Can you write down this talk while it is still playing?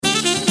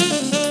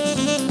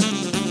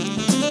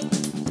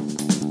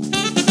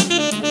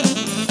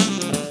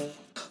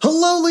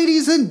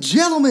and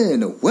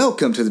gentlemen,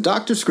 welcome to the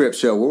Dr. Script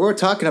Show, where we're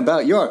talking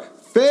about your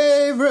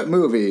favorite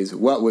movies,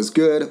 what was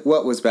good,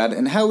 what was bad,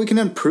 and how we can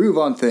improve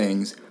on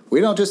things. We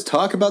don't just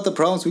talk about the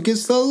problems, we give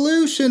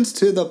solutions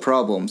to the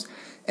problems.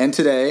 And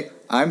today,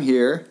 I'm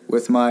here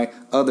with my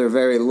other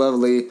very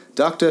lovely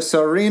Dr.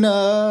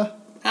 Serena.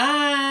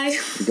 Hi!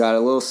 We got a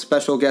little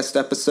special guest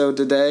episode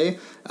today.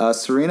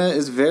 Serena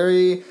is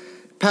very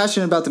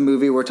passionate about the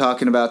movie we're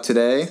talking about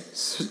today.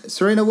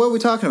 Serena, what are we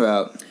talking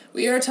about?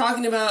 We are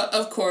talking about,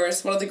 of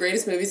course, one of the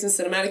greatest movies in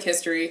cinematic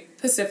history,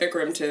 Pacific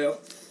Rim 2.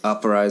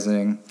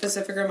 Uprising.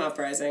 Pacific Rim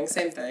Uprising,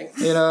 same thing.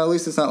 You know, at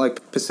least it's not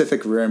like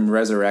Pacific Rim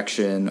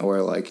Resurrection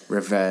or like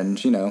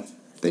Revenge, you know.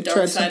 They Dark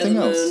tried Side something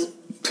of the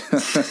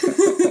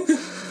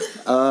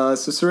else.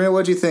 So Serena,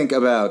 what do you think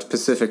about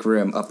Pacific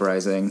Rim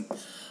Uprising?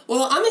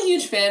 Well, I'm a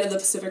huge fan of the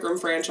Pacific Rim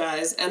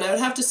franchise, and I would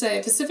have to say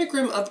Pacific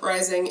Rim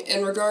Uprising,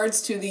 in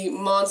regards to the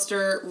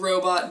monster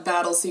robot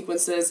battle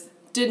sequences,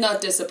 did not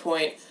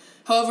disappoint.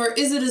 However,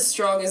 is it as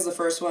strong as the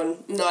first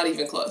one? Not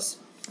even close.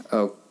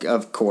 Oh,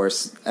 of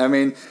course. I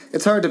mean,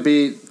 it's hard to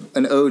beat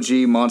an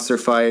OG monster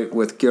fight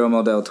with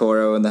Guillermo del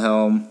Toro in the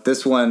helm.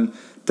 This one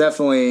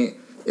definitely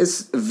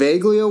is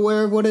vaguely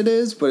aware of what it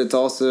is, but it's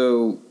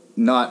also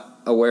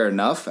not aware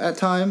enough at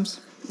times.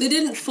 They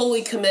didn't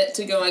fully commit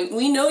to going,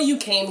 we know you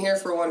came here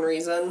for one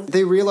reason.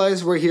 They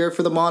realize we're here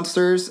for the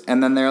monsters,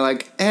 and then they're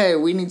like, hey,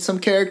 we need some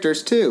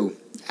characters too.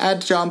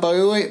 Add John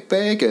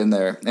Boyega in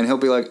there. And he'll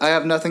be like, I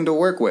have nothing to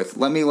work with.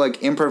 Let me,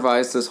 like,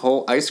 improvise this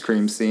whole ice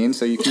cream scene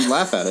so you can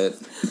laugh at it.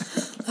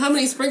 How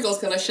many sprinkles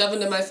can I shove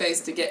into my face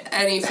to get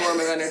any form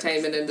of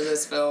entertainment into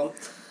this film?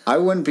 I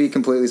wouldn't be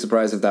completely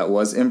surprised if that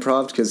was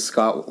improv, because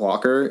Scott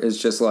Walker is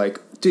just like,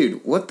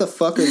 dude, what the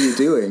fuck are you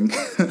doing?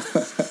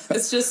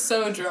 It's just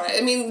so dry.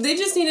 I mean, they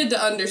just needed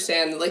to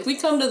understand, like, we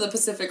come to the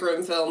Pacific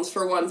Rim films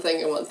for one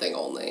thing and one thing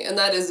only, and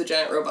that is the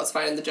giant robots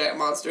fighting the giant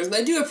monsters. And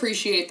I do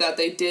appreciate that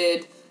they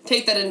did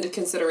take that into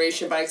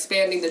consideration by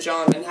expanding the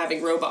genre and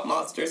having robot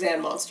monsters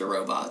and monster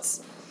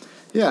robots.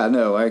 Yeah,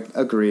 no, I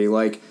agree.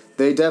 Like,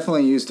 they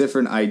definitely use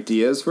different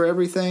ideas for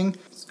everything.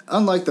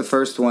 Unlike the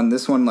first one,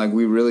 this one, like,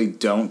 we really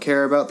don't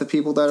care about the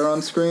people that are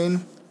on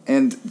screen.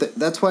 And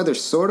that's why they're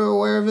sort of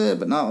aware of it,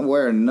 but not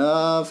aware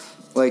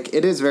enough. Like,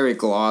 it is very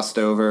glossed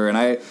over, and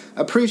I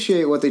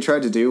appreciate what they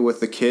tried to do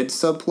with the kids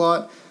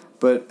subplot,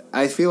 but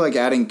I feel like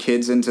adding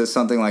kids into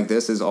something like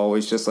this is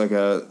always just, like,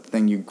 a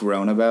thing you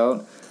groan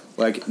about.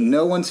 Like,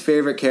 no one's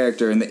favorite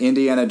character in the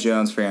Indiana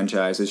Jones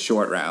franchise is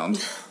Short Round.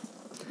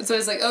 So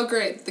it's like, oh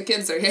great, the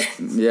kids are here.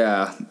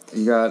 Yeah.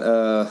 You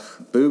got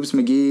Boobs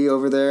McGee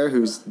over there,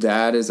 whose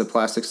dad is a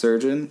plastic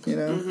surgeon, you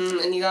know? Mm-hmm.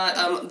 And you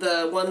got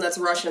the one that's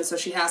Russian, so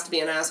she has to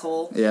be an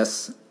asshole.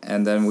 Yes.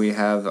 And then we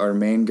have our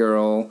main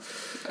girl,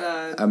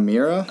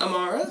 Amira?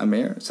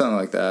 Amira? Something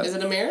like that. Is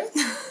it Amira?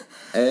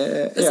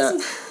 Yeah,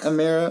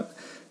 Amira.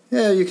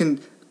 Yeah, you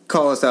can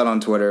call us out on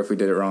Twitter if we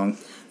did it wrong.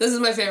 This is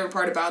my favorite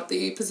part about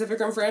the Pacific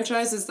Rim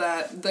franchise, is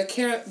that the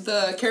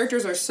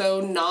characters are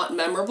so not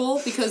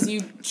memorable because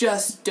you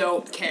just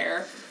don't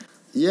care.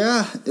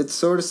 Yeah, it's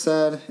sort of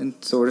sad and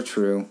sort of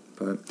true,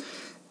 but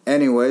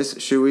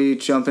anyways, should we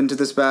jump into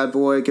this bad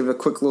boy, give a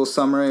quick little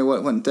summary of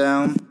what went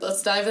down?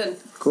 Let's dive in.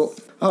 Cool.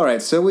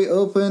 Alright, so we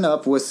open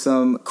up with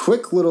some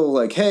quick little,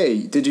 like,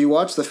 hey, did you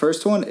watch the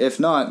first one? If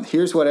not,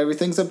 here's what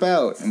everything's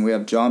about. And we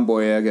have John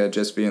Boyega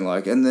just being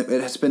like, and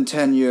it has been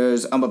 10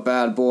 years, I'm a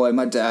bad boy,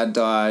 my dad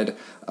died,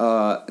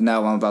 now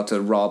I'm about to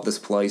rob this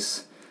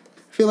place.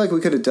 I feel like we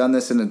could have done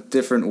this in a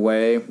different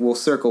way. We'll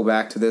circle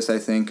back to this, I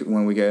think,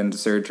 when we get into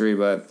surgery,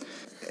 but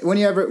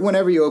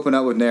whenever you open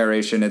up with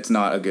narration, it's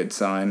not a good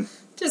sign.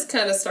 Just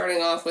kind of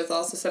starting off with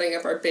also setting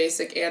up our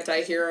basic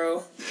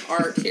anti-hero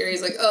arc here.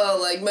 He's like, oh,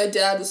 like, my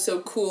dad was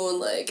so cool, and,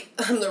 like,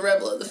 I'm the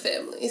rebel of the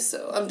family,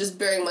 so I'm just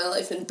burying my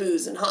life in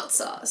booze and hot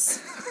sauce.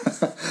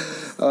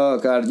 Oh,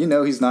 God, you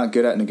know he's not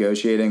good at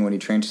negotiating when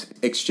he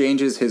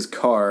exchanges his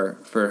car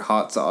for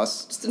hot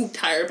sauce. Just an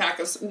entire pack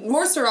of...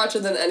 more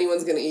sriracha than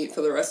anyone's gonna eat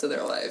for the rest of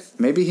their life.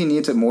 Maybe he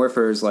needs it more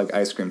for his, like,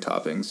 ice cream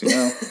toppings, you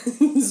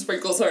know?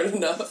 Sprinkles aren't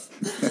enough.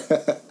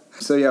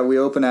 So, yeah, we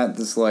open at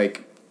this,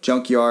 like,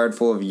 junkyard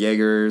full of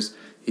Jaegers.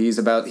 He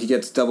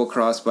gets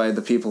double-crossed by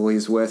the people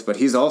he's with, but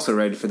he's also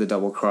ready for the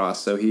double-cross,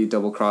 so he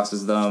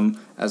double-crosses them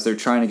as they're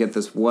trying to get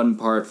this one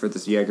part for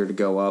this Jaeger to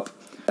go up.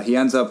 He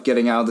ends up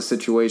getting out of the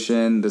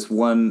situation. This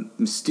one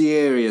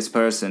mysterious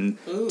person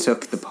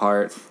took the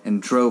part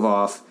and drove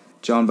off.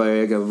 John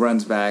Boyega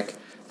runs back,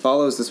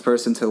 follows this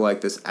person to,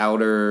 like, this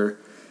outer...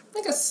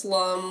 like a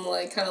slum,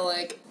 like, kind of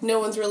like, no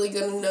one's really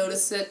gonna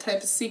notice it type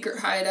of secret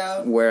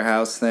hideout.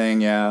 Warehouse thing,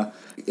 yeah.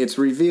 It's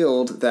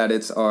revealed that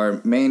it's our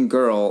main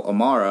girl,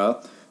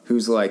 Amara,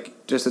 who's,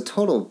 like, just a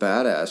total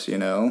badass, you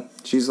know?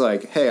 She's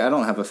like, hey, I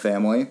don't have a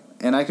family,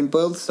 and I can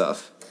build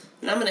stuff.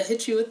 And I'm gonna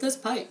hit you with this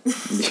pipe.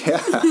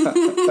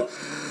 Yeah.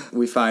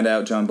 We find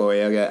out John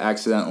Boyega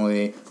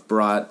accidentally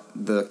brought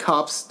the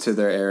cops to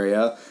their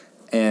area,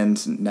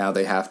 and now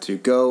they have to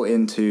go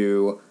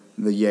into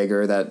the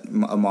Jaeger that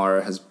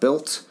Amara has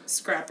built.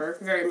 Scrapper,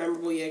 very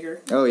memorable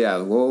Jaeger. Oh yeah,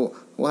 we'll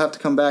have to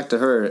come back to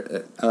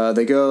her.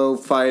 They go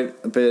fight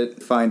a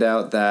bit, find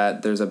out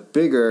that there's a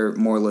bigger,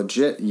 more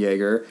legit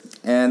Jaeger,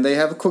 and they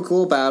have a quick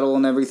little battle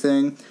and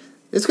everything.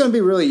 It's going to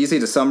be really easy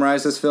to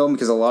summarize this film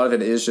because a lot of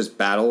it is just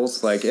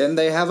battles, and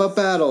they have a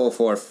battle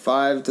for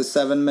 5 to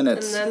 7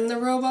 minutes. And then the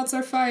robots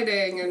are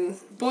fighting, and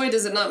boy,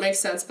 does it not make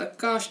sense, but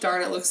gosh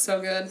darn, it looks so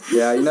good.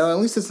 Yeah, at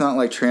least it's not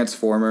like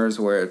Transformers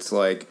where it's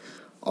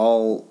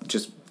all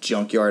just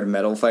junkyard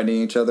metal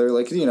fighting each other.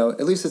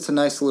 At least it's a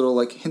nice little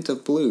hint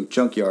of blue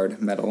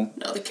junkyard metal.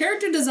 No, the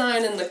character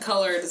design and the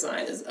color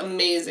design is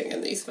amazing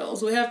in these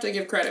films. We have to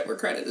give credit where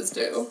credit is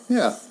due.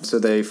 Yeah, so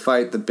they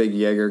fight the big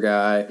Jaeger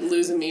guy.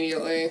 Lose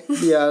immediately.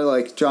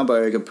 Yeah, John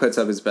Boyega puts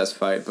up his best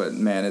fight, but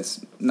man,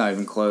 it's not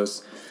even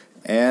close.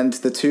 And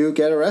the two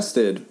get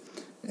arrested.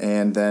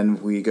 And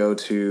then we go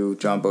to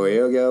John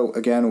Boyega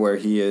again, where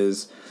he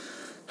is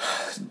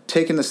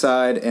taken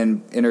aside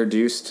and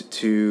introduced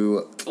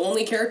to...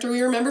 Only character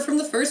we remember from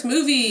the first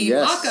movie,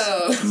 yes,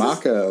 Mako.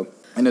 Mako.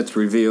 And it's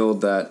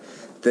revealed that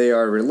they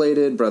are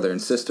related, brother and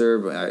sister,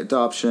 by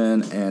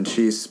adoption, and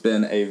she's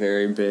been a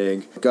very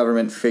big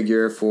government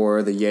figure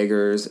for the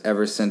Jaegers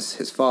ever since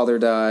his father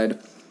died.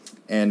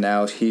 And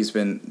now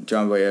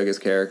John Boyega's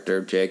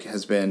character, Jake,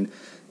 has been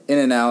in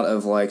and out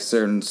of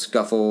certain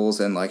scuffles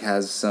and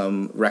has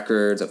some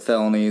records of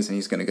felonies, and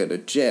he's gonna go to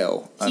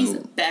jail. He's a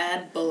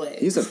bad boy.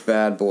 He's a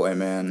bad boy,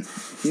 man.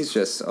 He's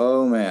just,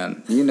 oh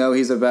man,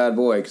 he's a bad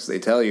boy because they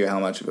tell you how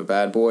much of a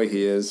bad boy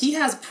he is. He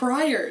has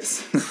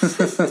priors.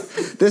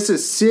 This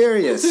is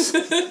serious.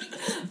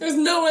 There's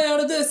no way out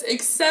of this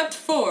except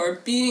for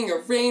being a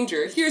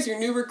ranger. Here's your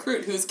new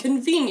recruit who's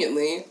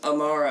conveniently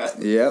Amara.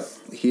 Yep,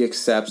 he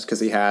accepts because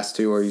he has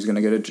to, or he's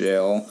gonna go to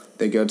jail.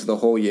 They go to the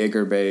whole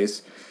Jaeger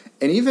base.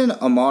 And even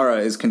Amara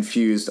is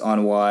confused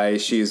on why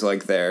she's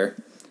there.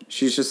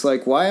 She's just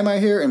why am I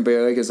here? And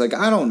Boyega's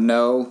I don't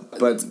know.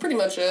 But that's pretty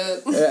much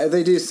it.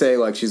 They do say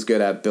she's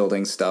good at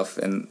building stuff,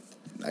 and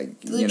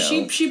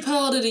she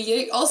piloted a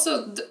Jaeger.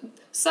 Also,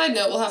 side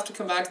note, we'll have to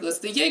come back to this.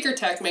 The Jaeger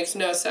tech makes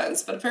no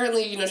sense, but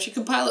apparently she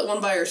could pilot one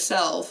by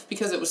herself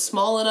because it was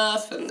small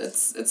enough, and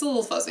it's a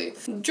little fuzzy.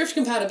 Drift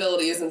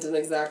compatibility isn't an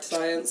exact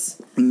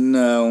science.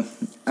 No,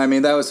 I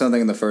mean that was something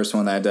in the first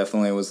one that I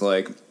definitely was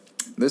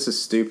this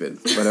is stupid,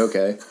 but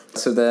okay.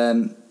 So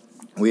then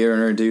we are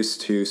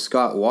introduced to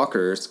Scott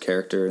Walker's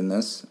character in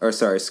this.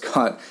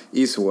 Scott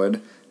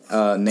Eastwood,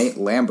 Nate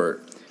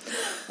Lambert.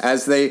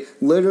 As they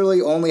literally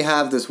only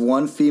have this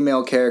one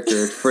female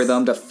character for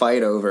them to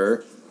fight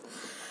over.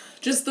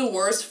 Just the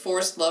worst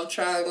forced love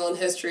triangle in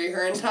history.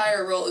 Her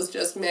entire role is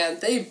just, man,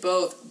 they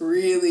both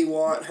really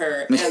want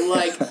her.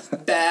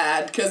 And,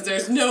 bad, because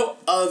there's no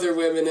other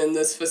women in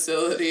this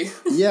facility.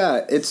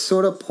 Yeah, it's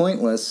sort of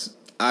pointless.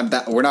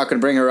 We're not going to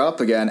bring her up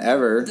again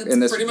ever. That's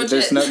in this. Pretty much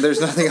there's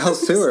nothing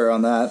else to her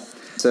on that.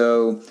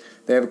 So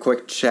they have a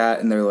quick chat,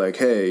 and they're like,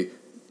 "Hey,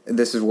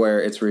 this is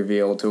where it's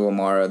revealed to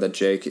Amara that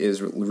Jake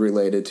is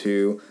related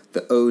to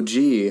the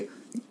OG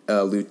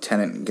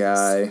lieutenant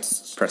guy,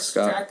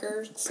 Prescott,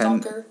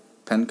 Stalker,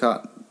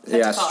 Pencott,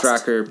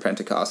 Stracker,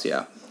 Pentecost,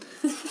 yeah.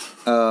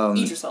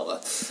 Idris Elba.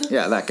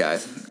 Yeah, that guy.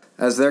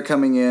 As they're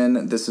coming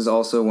in, this is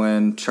also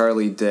when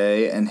Charlie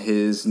Day and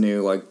his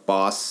new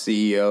boss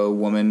CEO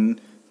woman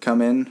come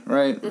in,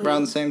 right? Mm-hmm.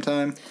 Around the same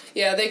time?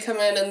 Yeah, they come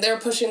in and they're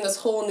pushing this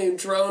whole new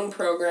drone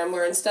program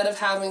where instead of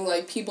having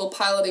people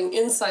piloting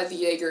inside the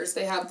Jaegers,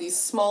 they have these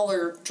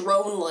smaller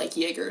drone-like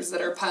Jaegers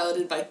that are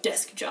piloted by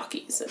desk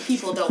jockeys, and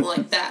people don't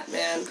like that,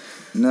 man.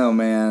 No,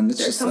 man.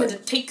 They're coming to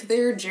take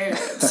their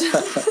jobs.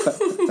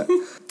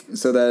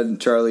 So then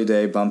Charlie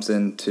Day bumps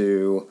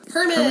into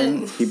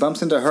Herman. He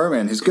bumps into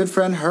Herman, his good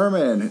friend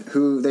Herman,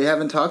 who they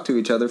haven't talked to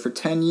each other for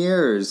 10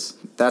 years.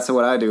 That's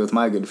what I do with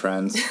my good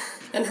friends.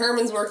 And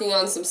Herman's working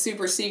on some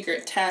super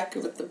secret tech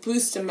with the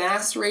boost to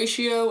mass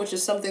ratio, which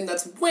is something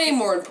that's way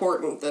more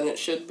important than it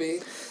should be.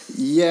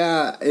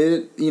 Yeah,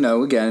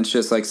 again, it's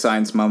just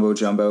science mumbo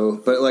jumbo.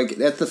 But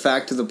at the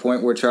fact to the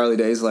point where Charlie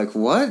Day's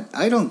what?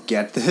 I don't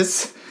get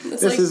this.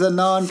 This is a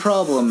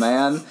non-problem,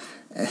 man.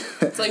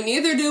 It's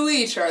neither do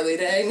we, Charlie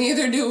Day.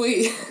 Neither do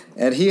we.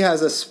 And he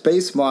has a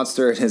space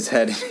monster in his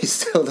head, and he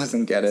still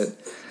doesn't get it.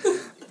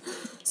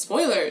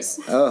 Spoilers.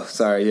 Oh,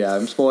 sorry. Yeah,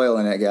 I'm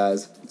spoiling it,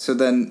 guys. So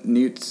then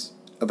Newt's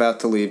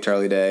about to leave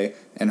Charlie Day,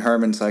 and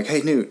Herman's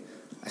hey, Newt,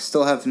 I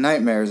still have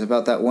nightmares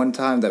about that one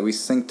time that we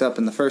synced up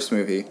in the first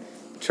movie.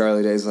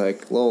 Charlie Day's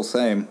lol,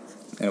 same,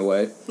 in a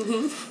way.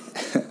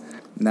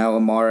 Mm-hmm. Now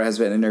Amara has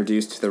been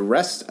introduced to the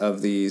rest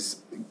of these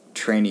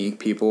trainee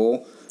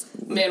people.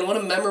 Man, what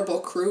a memorable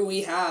crew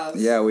we have.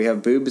 Yeah, we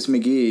have Boobs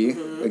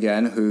McGee,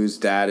 again, whose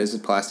dad is a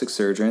plastic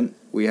surgeon.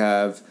 We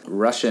have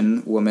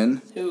Russian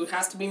woman. Who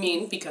has to be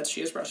mean because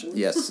she is Russian.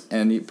 Yes,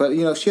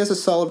 but she has a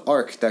solid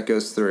arc that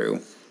goes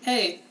through.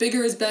 Hey,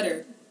 bigger is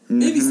better. Mm-hmm.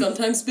 Maybe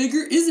sometimes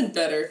bigger isn't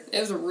better. It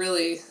was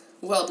really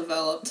well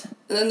developed.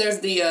 And then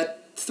there's the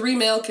 3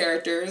 male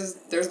characters.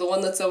 There's the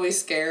one that's always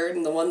scared,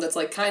 and the one that's,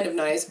 like, kind of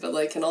nice, but,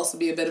 like, can also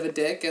be a bit of a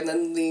dick, and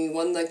then the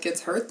one that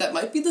gets hurt, that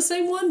might be the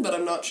same one, but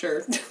I'm not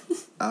sure.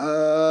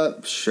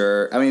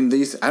 Sure. I mean,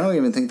 I don't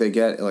even think they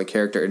get, like,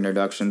 character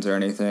introductions or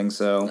anything,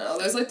 so... No,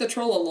 there's, like, the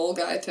Troll-a-Lol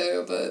guy,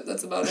 too, but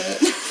that's about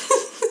it.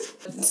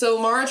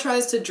 So Mara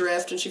tries to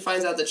drift, and she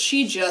finds out that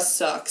she just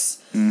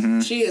sucks.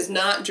 Mm-hmm. She is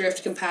not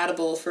drift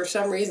compatible for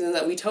some reason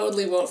that we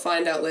totally won't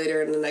find out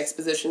later in an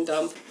exposition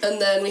dump. And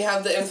then we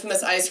have the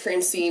infamous ice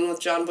cream scene with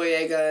John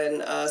Boyega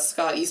and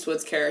Scott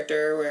Eastwood's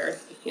character, where,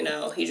 you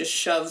know, he just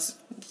shoves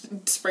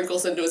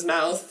sprinkles into his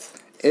mouth.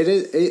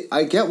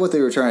 I get what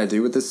they were trying to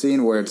do with this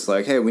scene, where it's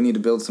like, hey, we need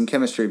to build some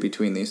chemistry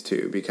between these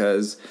two,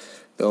 because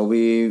they'll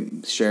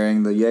be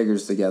sharing the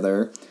Jaegers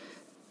together.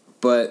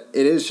 But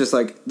it is just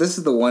like, this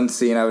is the one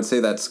scene I would say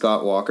that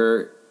Scott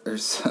Walker, or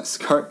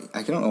Scott,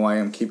 I don't know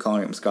why I keep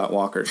calling him Scott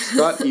Walker,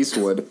 Scott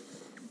Eastwood.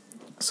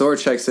 Sora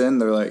checks in,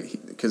 they're like,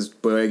 because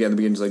Boyega at the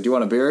beginning is like, do you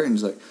want a beer? And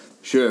he's like,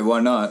 sure, why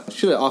not?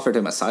 Should have offered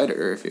him a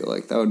cider, I feel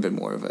like. That would have been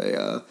more of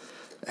a,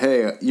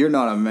 hey, you're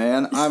not a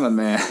man, I'm a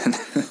man.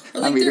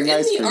 I'm eating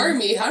ice cream. They're in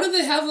the army, how do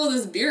they have all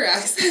this beer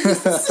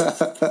access?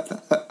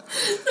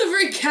 A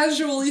very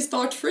casually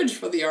stocked fridge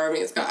for the army.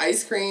 It's got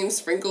ice cream,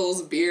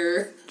 sprinkles,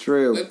 beer,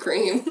 true, whipped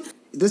cream.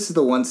 This is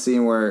the one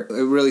scene where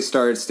it really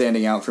started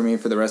standing out for me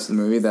for the rest of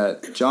the movie,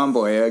 that John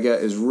Boyega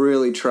is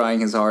really trying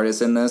his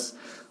hardest in this.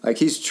 Like,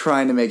 he's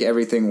trying to make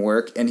everything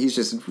work, and he's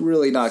just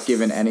really not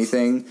given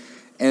anything.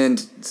 And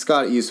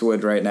Scott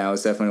Eastwood right now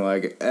is definitely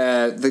like,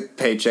 the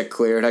paycheck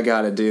cleared, I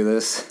gotta do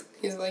this.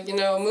 He's like, you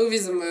know, a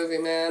movie's a movie,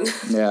 man.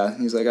 Yeah,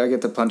 he's like, I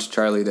get to punch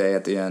Charlie Day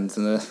at the end.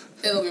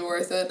 It'll be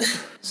worth it.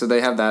 So they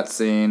have that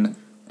scene,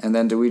 and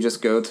then do we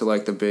just go to,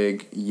 like, the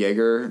big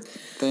Jaeger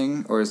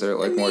thing? Or is there,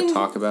 like, more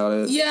talk about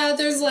it? Yeah,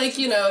 there's, like,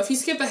 you know, if you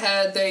skip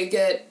ahead,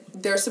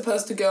 they're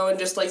supposed to go and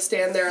just, like,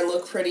 stand there and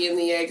look pretty in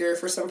the Jaeger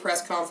for some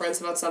press conference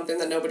about something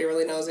that nobody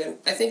really knows. And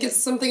I think it's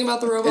something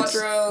about the robot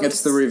drones.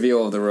 It's the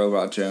reveal of the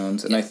robot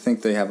drones, and I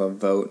think they have a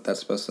vote that's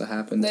supposed to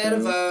happen, They had a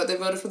vote. They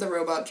voted for the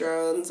robot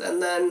drones,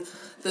 and then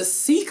the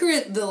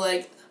secret,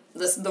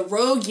 the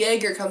rogue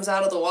Jaeger comes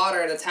out of the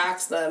water and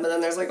attacks them, and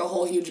then there's, like, a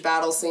whole huge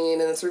battle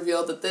scene, and it's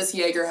revealed that this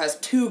Jaeger has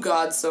 2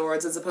 god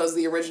swords as opposed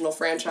to the original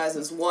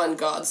franchise's 1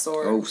 god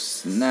sword. Oh,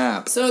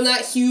 snap. So in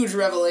that huge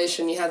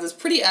revelation, you have this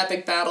pretty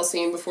epic battle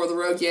scene before the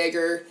rogue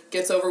Jaeger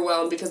gets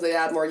overwhelmed because they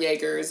add more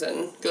Jaegers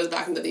and goes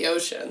back into the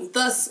ocean.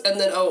 And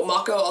then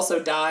Mako also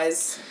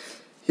dies.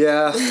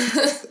 Yeah.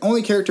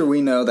 Only character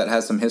we know that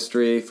has some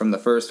history from the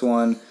first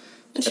one.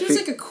 And she was,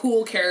 like, a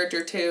cool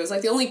character, too. It was,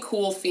 like, the only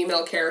cool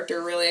female character,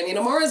 really. I mean,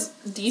 Amara's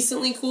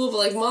decently cool, but,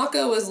 like,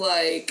 Mako was,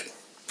 like...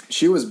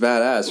 She was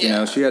badass, you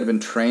know? She had been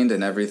trained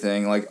and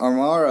everything. Like,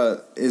 Amara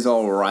is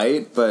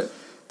alright, but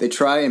they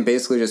try and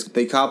basically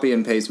they copy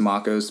and paste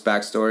Mako's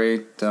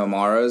backstory to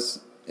Amara's,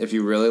 if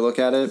you really look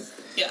at it.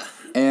 Yeah.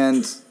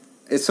 And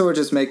it sort of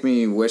just make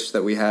me wish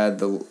that we had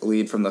the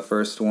lead from the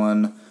first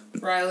one.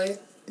 Riley?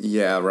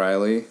 Yeah,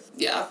 Riley.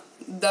 Yeah.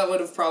 That would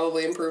have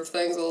probably improved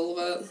things a little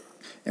bit.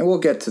 And we'll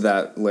get to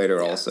that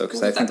later also,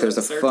 because I think there's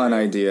a fun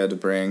idea to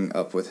bring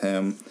up with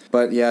him.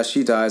 But yeah,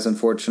 she dies,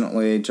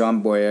 unfortunately.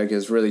 John Boyega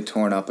is really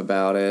torn up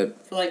about it.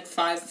 For like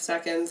 5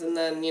 seconds, and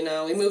then, you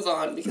know, we move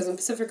on, because in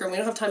Pacific Rim, we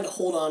don't have time to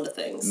hold on to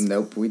things.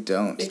 Nope, we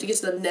don't. We have to get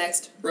to the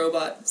next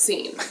robot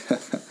scene.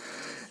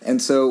 And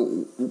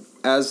so,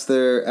 as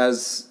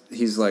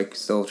he's, like,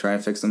 still trying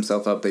to fix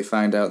himself up, they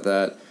find out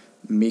that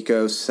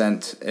Miko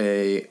sent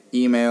a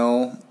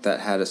email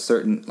that had a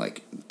certain,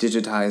 like,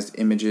 digitized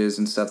images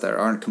and stuff that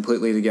aren't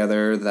completely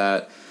together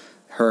that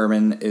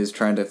Herman is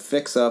trying to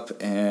fix up,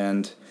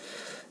 and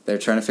they're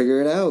trying to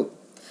figure it out.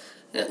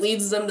 And it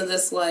leads them to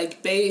this,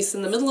 like, base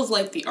in the middle of,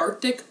 like, the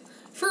Arctic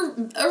for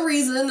a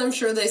reason. I'm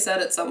sure they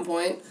said at some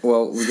point.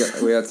 Well,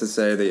 we have to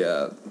say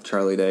the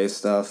Charlie Day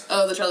stuff.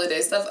 Oh, the Charlie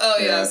Day stuff? Oh,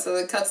 yeah. So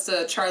it cuts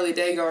to Charlie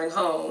Day going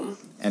home.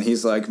 And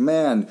he's like,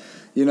 man,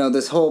 you know,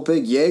 this whole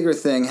big Jaeger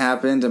thing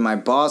happened and my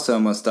boss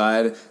almost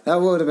died.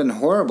 That would have been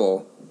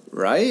horrible,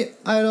 right?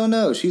 I don't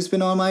know. She's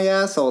been on my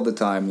ass all the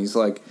time. He's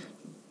like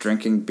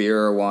drinking beer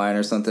or wine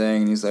or something.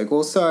 And he's like,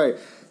 well, sorry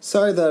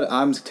that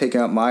I'm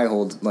taking up my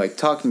whole, like,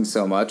 talking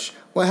so much.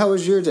 Well, how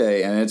was your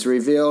day? And it's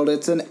revealed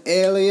it's an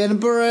alien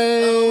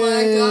brain. Oh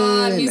my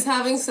god, he's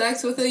having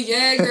sex with a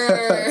Jaeger.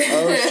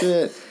 Oh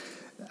shit.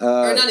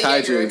 Or not a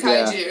Jaeger, a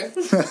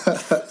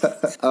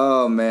kaiju. Yeah.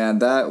 Oh man,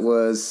 that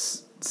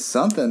was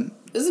something.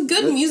 This is a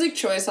good music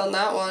choice on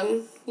that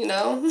one, you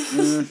know?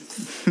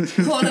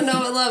 Want to know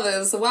what love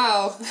is.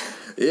 Wow.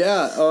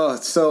 Yeah, oh,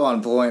 it's so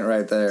on point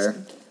right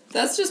there.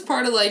 That's just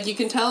part of, like, you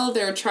can tell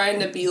they're trying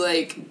to be,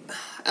 like,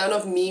 I don't know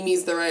if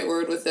Mimi's the right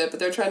word with it,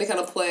 but they're trying to kind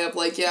of play up,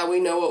 like, yeah, we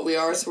know what we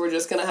are, so we're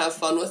just going to have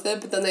fun with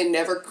it, but then they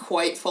never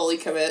quite fully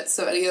commit,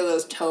 so any of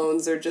those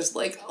tones are just,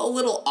 like, a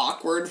little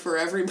awkward for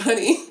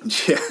everybody.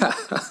 Yeah.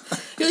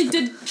 You're like,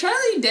 did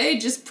Charlie Day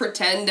just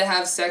pretend to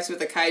have sex with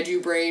a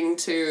kaiju brain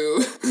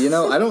to... You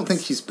know, I don't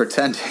think he's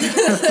pretending.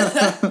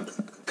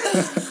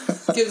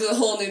 Gives a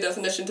whole new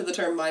definition to the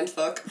term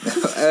mindfuck.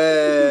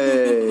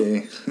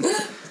 Hey...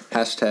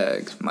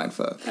 Hashtag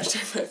mindfuck.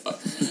 Hashtag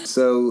mindfuck.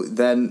 So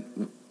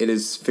then it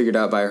is figured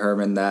out by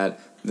Herman that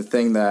the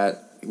thing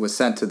that was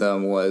sent to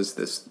them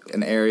was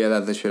an area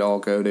that they should all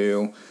go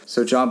to.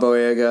 So John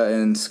Boyega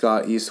and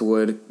Scott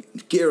Eastwood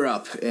gear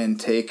up and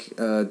take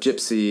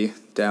Gypsy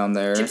down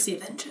there.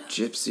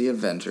 Gypsy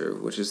Avenger,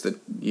 which is the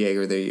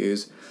Jaeger they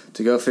use,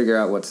 to go figure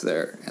out what's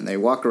there. And they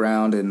walk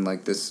around in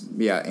like this,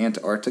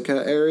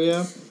 Antarctica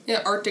area.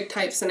 Yeah, Arctic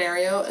type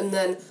scenario. And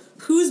then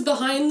who's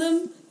behind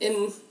them?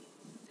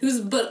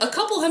 Who's but a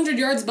couple hundred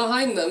yards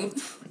behind them?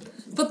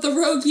 But the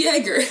rogue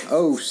Jaeger.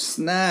 Oh,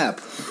 snap.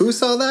 Who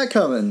saw that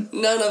coming?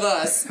 None of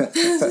us.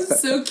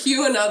 So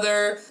cue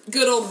another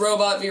good old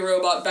robot v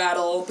robot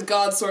battle. The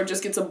God Sword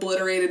just gets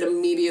obliterated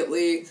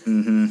immediately.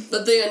 Mm-hmm.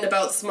 But they end up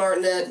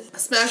outsmarting it,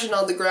 smashing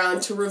on the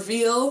ground to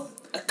reveal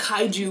a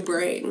kaiju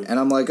brain. And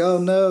I'm like, oh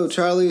no,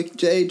 Charlie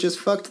J just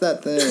fucked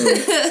that thing.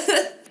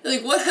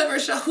 Like, whatever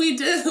shall we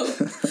do?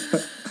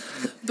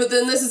 But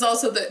then this is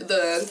also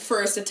the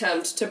first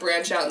attempt to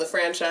branch out in the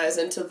franchise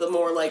into the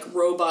more, like,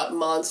 robot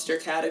monster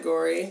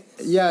category.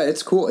 Yeah,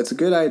 it's cool. It's a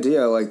good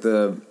idea, like,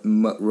 the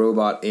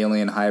robot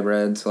alien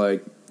hybrids,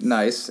 like,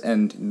 nice.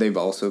 And they've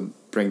also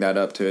bring that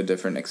up to a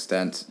different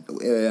extent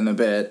in a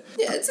bit.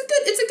 Yeah, it's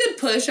a good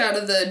push out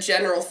of the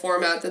general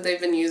format that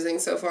they've been using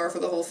so far for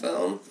the whole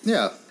film.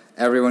 Yeah.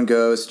 Everyone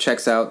goes,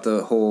 checks out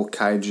the whole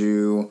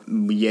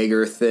kaiju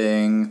Jaeger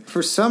thing.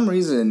 For some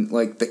reason,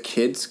 like, the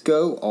kids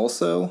go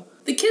also.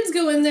 The kids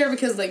go in there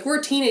because, like,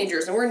 we're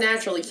teenagers and we're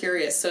naturally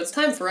curious, so it's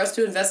time for us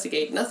to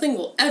investigate. Nothing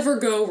will ever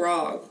go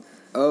wrong.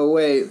 Oh,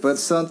 wait, but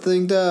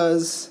something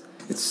does.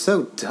 It's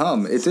so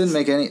dumb. It didn't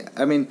make any...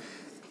 I mean,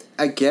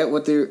 I get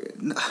what they...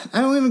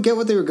 I don't even get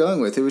what they were going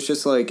with. It was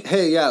just like,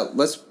 hey, yeah,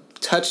 let's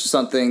touch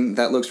something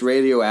that looks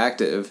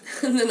radioactive.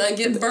 And then I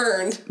get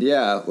burned.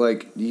 Yeah,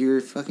 like, you're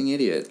a fucking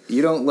idiot.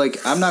 You don't, like...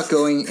 I'm not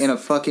going in a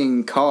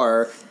fucking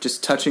car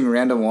just touching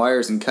random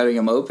wires and cutting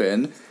them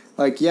open.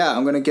 Like, yeah,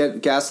 I'm gonna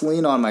get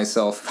gasoline on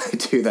myself if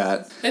I do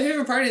that. My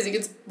favorite part is he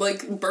gets,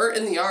 like, burnt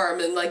in the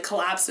arm and, like,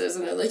 collapses,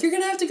 and they're like, you're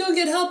gonna have to go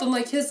get help. I'm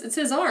like, it's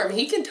his arm.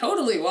 He can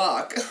totally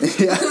walk.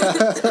 Yeah.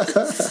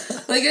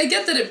 Like, I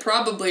get that it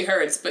probably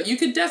hurts, but you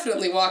could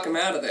definitely walk him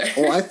out of there.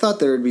 Well, I thought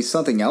there would be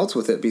something else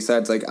with it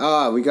besides, like,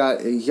 he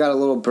got a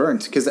little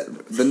burnt. Because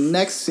the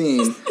next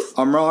scene,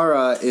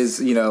 Amara is,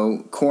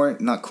 not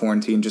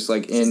quarantined, just,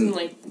 like, She's in,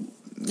 like,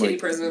 kitty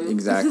prison.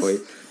 Exactly.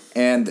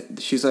 And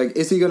she's like,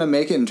 is he going to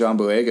make it? And John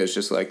Boyega's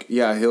just like,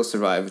 yeah, he'll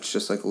survive. It's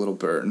just like a little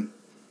burn.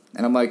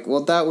 And I'm like,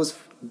 well, that was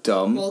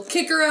dumb. Well,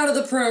 kick her out of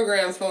the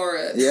program for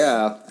it.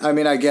 Yeah. I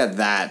mean, I get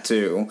that,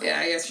 too. Yeah,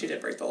 I guess she did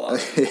break the law.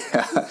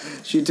 Yeah.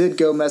 She did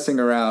go messing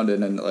around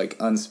in an, like,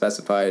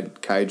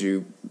 unspecified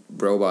kaiju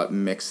robot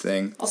mix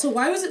thing. Also,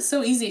 why was it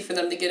so easy for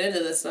them to get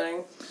into this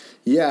thing?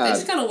 Yeah. They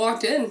just kind of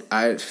walked in.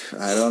 I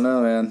don't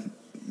know, man.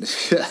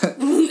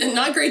 And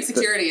not great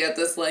security at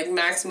this, like,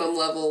 maximum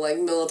level, like,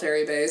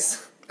 military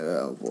base.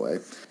 Oh, boy.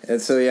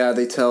 And so, yeah,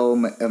 they tell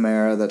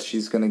Amara that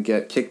she's going to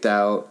get kicked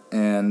out,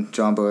 and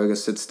John Boyega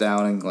sits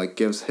down and, like,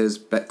 gives his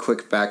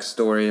quick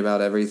backstory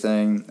about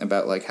everything,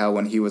 about, like, how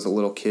when he was a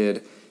little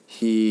kid,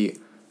 he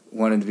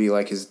wanted to be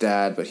like his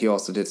dad, but he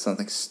also did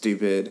something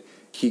stupid.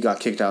 He got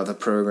kicked out of the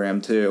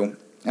program, too.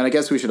 And I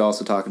guess we should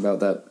also talk about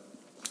that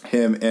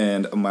him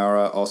and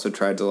Amara also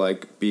tried to,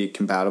 like, be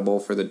compatible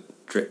for the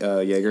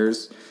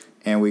Jaegers,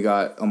 and we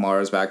got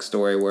Amara's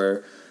backstory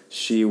where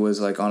she was,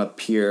 like, on a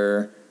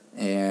pier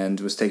and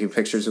was taking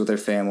pictures with her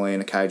family,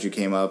 and a kaiju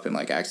came up and,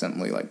 like,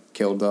 accidentally, like,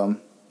 killed them.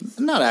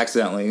 Not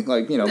accidentally,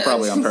 like,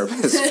 probably on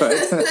purpose, but...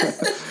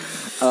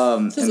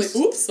 She's like,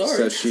 oops, sorry.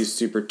 So she's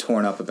super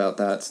torn up about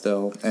that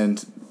still,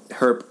 and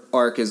her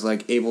arc is,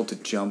 like, able to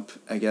jump,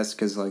 I guess,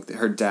 because, like,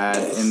 her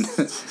dad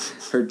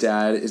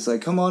is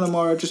like, come on,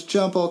 Amara, just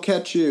jump, I'll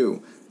catch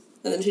you.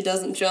 And then she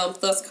doesn't jump,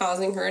 thus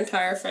causing her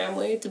entire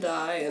family to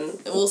die, and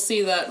we'll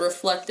see that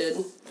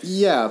reflected.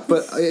 Yeah,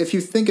 but if you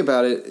think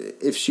about it,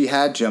 if she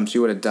had jumped, she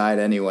would have died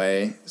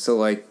anyway. So,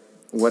 like,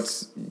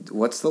 what's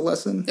the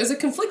lesson? There's a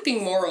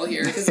conflicting moral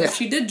here, because if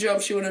she did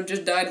jump, she would have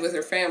just died with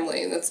her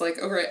family, and it's like,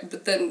 okay,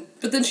 but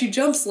then she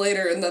jumps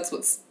later, and that's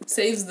what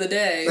saves the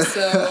day,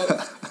 so...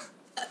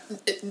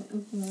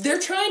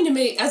 They're trying to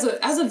make, as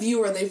a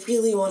viewer, they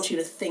really want you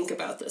to think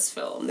about this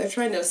film. They're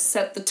trying to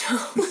set the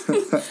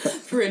tone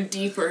for a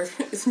deeper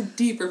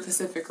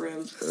Pacific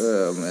Rim.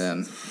 Oh,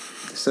 man.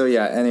 So,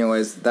 yeah,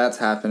 anyways, that's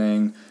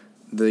happening.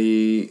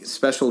 The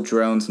special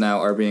drones now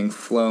are being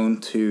flown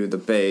to the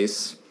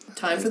base.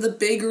 Time for the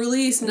big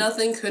release.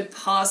 Nothing could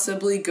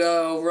possibly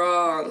go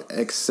wrong.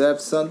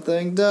 Except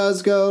something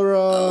does go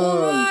wrong.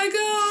 Oh, my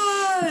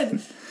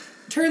God!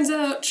 Turns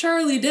out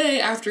Charlie Day,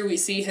 after we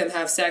see him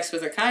have sex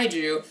with a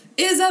kaiju,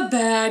 is a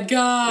bad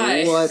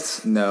guy.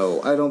 What?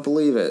 No, I don't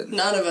believe it.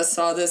 None of us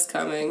saw this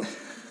coming.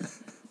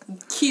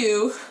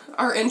 Cue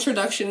our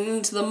introduction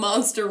into the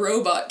monster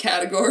robot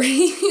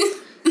category.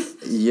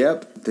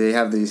 Yep, they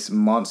have these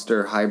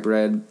monster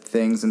hybrid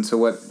things, and so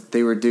what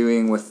they were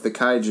doing with the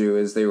kaiju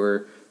is they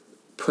were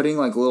putting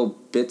like little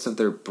bits of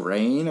their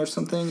brain or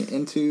something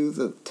into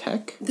the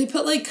tech. They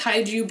put like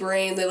kaiju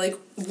brain. They like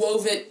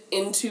wove it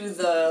into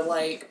the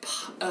like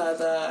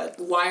the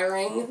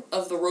wiring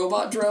of the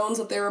robot drones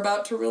that they were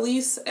about to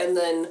release, and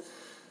then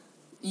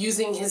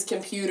using his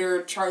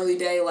computer, Charlie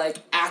Day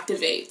like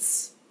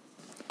activates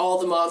all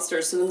the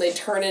monsters. So then they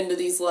turn into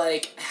these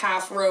like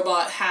half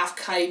robot, half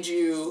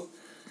kaiju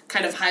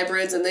kind of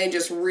hybrids, and they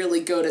just really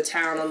go to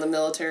town on the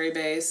military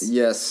base.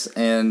 Yes,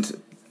 and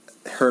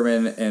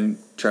Herman and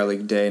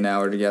Charlie Day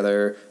now are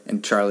together,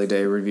 and Charlie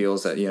Day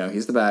reveals that,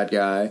 he's the bad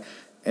guy.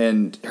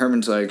 And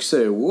Herman's like,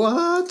 say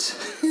what?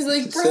 He's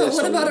like, bro,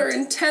 what about our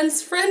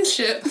intense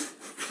friendship?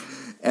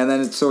 And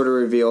then it's sort of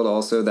revealed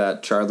also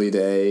that Charlie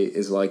Day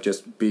is like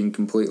just being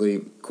completely,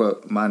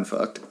 quote,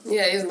 mind-fucked.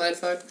 Yeah, he's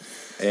mind-fucked.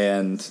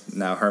 And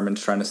now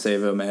Herman's trying to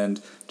save him, and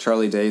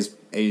Charlie Day's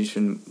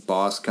Asian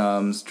boss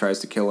comes, tries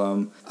to kill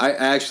him. I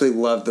actually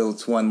love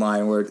this one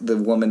line where the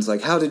woman's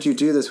like, how did you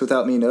do this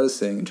without me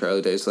noticing? And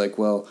Charlie Day's like,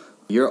 well,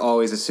 you're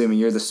always assuming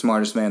you're the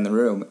smartest man in the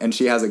room. And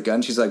she has a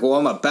gun. She's like, well,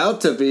 I'm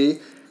about to be.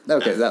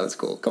 Okay, that was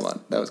cool. Come on,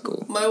 that was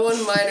cool. My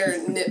one minor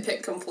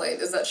nitpick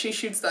complaint is that she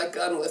shoots that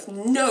gun with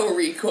no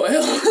recoil.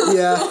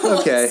 Yeah,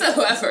 okay.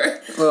 Whatsoever.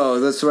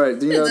 Oh, that's right.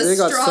 They got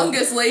the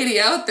strongest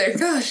lady out there.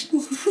 Gosh.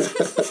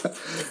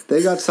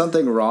 They got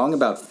something wrong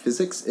about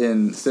physics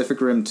in Pacific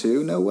Rim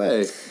 2? No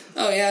way.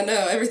 Oh yeah,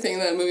 no. Everything in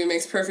that movie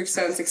makes perfect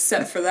sense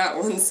except for that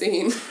one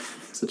scene.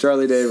 So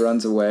Charlie Day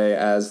runs away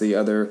as the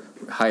other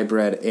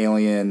hybrid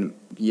alien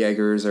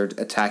Jaegers are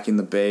attacking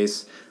the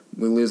base.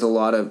 We lose a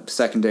lot of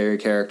secondary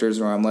characters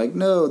where I'm like,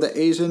 no, the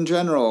Asian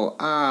general,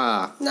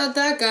 Not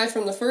that guy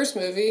from the first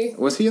movie.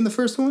 Was he in the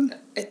first one?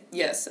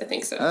 Yes, I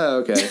think so. Oh,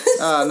 okay.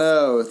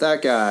 No,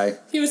 that guy.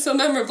 He was so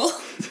memorable.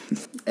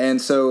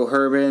 And so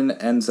Herman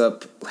ends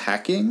up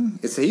hacking?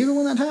 Is he the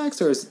one that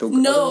hacks, or is it the...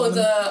 No,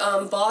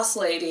 the boss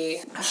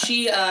lady.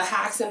 She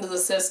hacks into the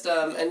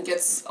system and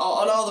gets...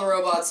 all the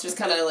robots just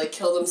kind of, like,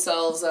 kill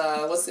themselves,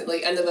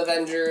 End of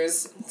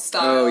Avengers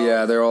style. Oh,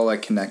 yeah, they're all,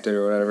 like, connected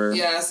or whatever.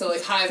 Yeah, so,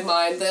 like, hive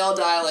mind. They all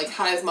die, like,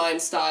 hive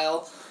mind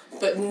style.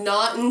 But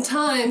not in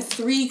time.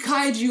 3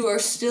 kaiju are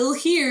still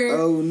here.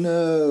 Oh,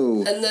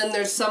 no. And then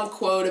there's some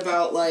quote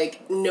about,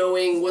 like,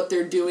 knowing what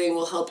they're doing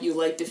will help you,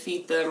 like,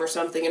 defeat them or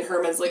something. And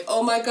Herman's like,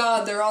 oh my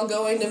god, they're all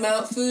going to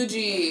Mount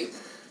Fuji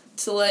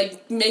to,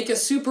 like, make a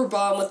super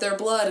bomb with their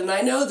blood. And I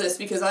know this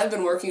because I've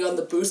been working on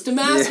the boost to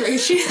mass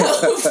ratio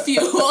of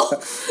fuel.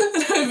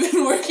 And I've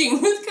been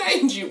working with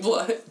kaiju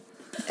blood.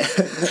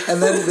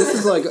 And then this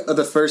is like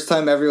the first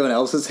time everyone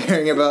else is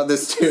hearing about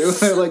this too.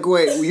 They're like,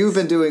 wait, you've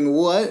been doing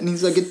what? And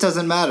he's like, it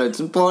doesn't matter, it's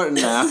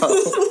important now.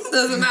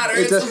 Doesn't matter,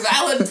 it's a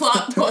valid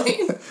plot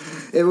point.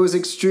 It was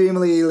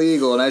extremely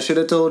illegal, and I should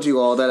have told you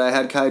all that I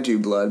had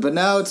kaiju blood, but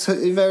now it's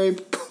very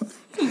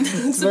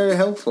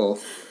helpful.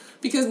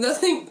 Because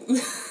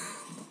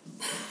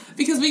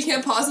we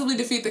can't possibly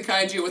defeat the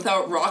kaiju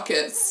without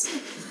rockets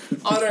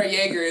on our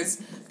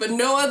Jaegers. But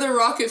no other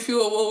rocket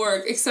fuel will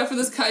work except for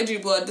this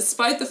kaiju blood,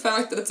 despite the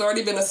fact that it's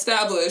already been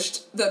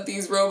established that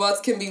these robots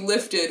can be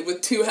lifted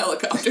with 2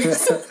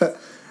 helicopters.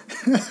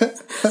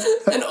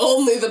 And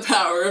only the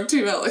power of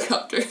 2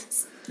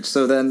 helicopters.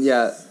 So then,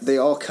 yeah, they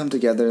all come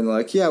together and they're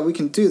like, yeah, we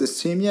can do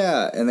this, team,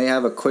 yeah. And they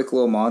have a quick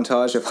little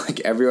montage of, like,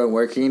 everyone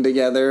working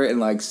together and,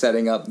 like,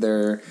 setting up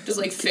their... Just,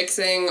 like,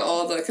 fixing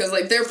all the... Because,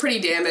 like, they're pretty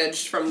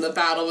damaged from the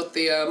battle with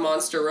the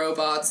monster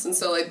robots. And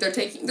so, like,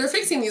 they're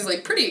fixing these,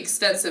 like, pretty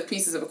extensive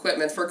pieces of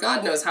equipment for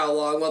God knows how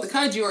long, while the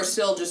kaiju are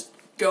still just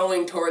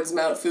going towards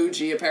Mount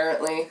Fuji,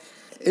 apparently.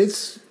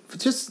 It's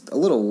just a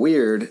little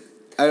weird.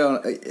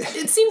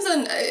 It seems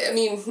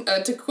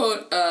to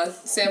quote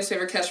Sam's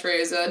favorite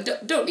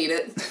catchphrase, don't need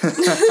it.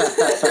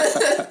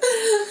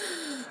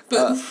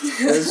 But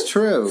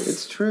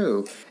it's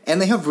true.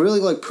 And they have really,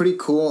 like, pretty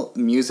cool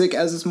music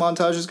as this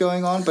montage is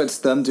going on, but it's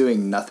them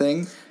doing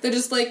nothing. They're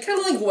just, like, kind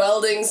of, like,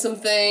 welding some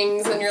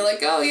things, and you're like,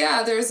 oh,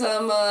 yeah, there's,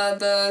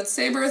 the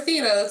Saber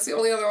Athena, that's the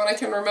only other one I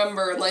can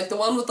remember, and, like, the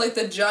one with, like,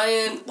 the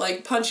giant,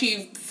 like,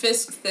 punchy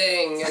fist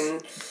thing,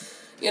 and...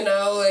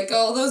 like,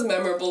 all those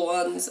memorable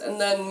ones. And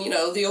then,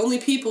 the only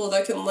people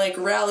that can, like,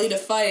 rally to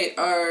fight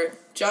are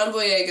John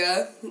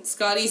Boyega,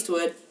 Scott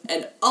Eastwood,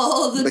 and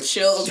all the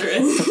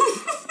children.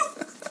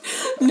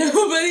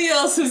 Nobody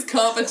else is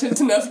competent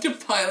enough to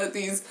pilot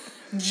these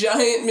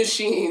giant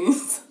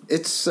machines.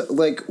 It's,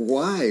 like,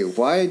 why?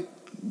 Why?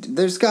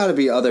 There's gotta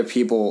be other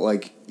people,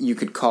 like, you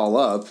could call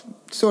up.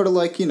 Sort of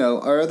like,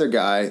 our other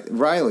guy,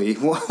 Riley.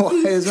 Why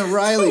isn't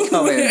Riley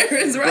coming? Where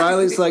is Riley?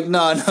 Riley's like,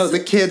 no,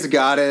 the kids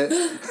got it.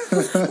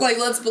 Like,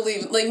 let's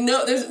believe it. Like,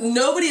 no, there's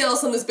nobody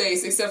else on this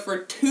base except for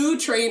 2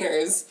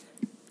 trainers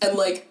and,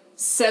 like,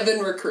 7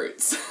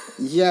 recruits.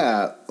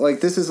 Yeah,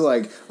 like, this is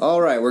like,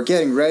 all right, we're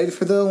getting ready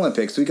for the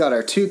Olympics. We got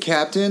our 2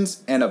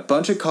 captains and a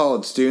bunch of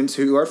college students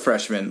who are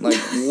freshmen. Like,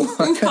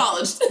 what?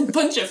 College. A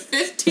bunch of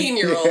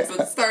 15-year-olds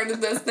that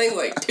started this thing,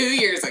 like, 2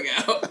 years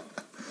ago.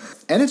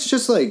 And it's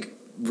just, like,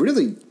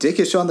 really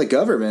dickish on the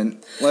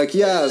government. Like,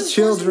 yeah,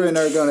 children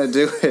are gonna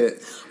do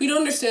it. We don't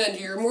understand.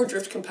 You're more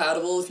drift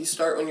compatible if you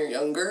start when you're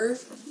younger.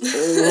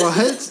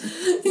 What?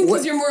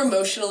 Because you're more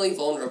emotionally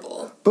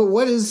vulnerable. But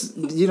what is,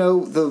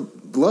 the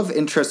love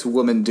interest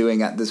woman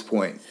doing at this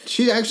point?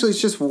 She actually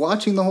is just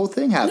watching the whole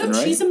thing happen, right?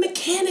 No, she's a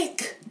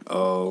mechanic.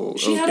 Oh,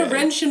 She had a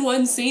wrench in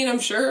one scene, I'm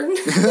sure. To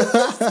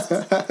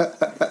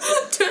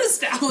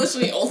establish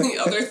the only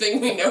other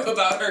thing we know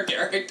about her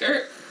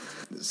character.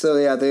 So,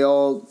 yeah, they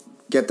all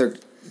get their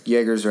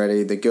Jaegers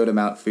ready. They go to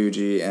Mount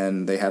Fuji,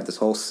 and they have this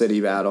whole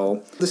city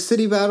battle. The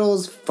city battle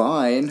is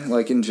fine,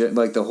 like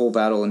the whole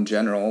battle in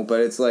general, but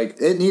it's like,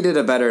 it needed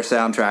a better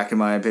soundtrack, in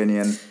my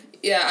opinion.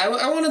 Yeah,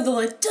 I wanted the,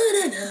 like,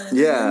 da-da-da,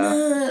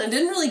 yeah. I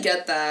didn't really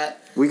get that.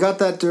 We got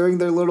that during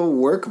their little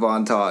work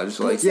montage.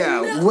 Like,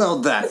 yeah,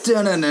 weld that.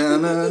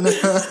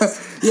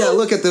 Yeah,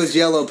 look at those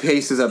yellow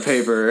pieces of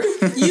paper.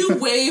 You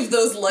wave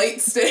those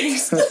light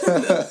sticks. But,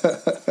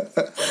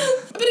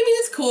 I mean,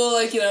 it's cool.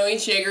 Like,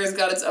 each Jaeger's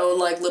got its own,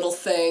 like, little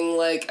thing.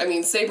 Like, I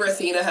mean, Saber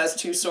Athena has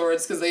 2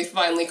 swords because they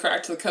finally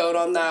cracked the code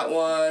on that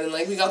one. And,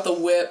 like, we got the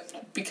whip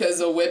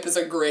because a whip is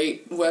a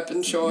great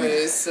weapon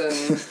choice.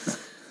 And...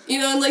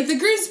 and, like, the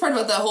greatest part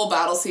about that whole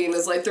battle scene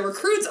is, like, the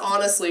recruits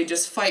honestly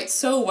just fight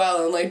so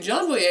well, and, like,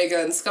 John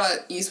Boyega and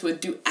Scott Eastwood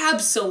do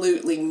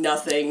absolutely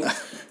nothing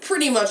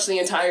pretty much the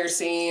entire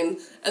scene,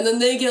 and then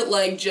they get,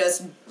 like,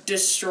 just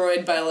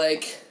destroyed by,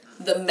 like,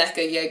 the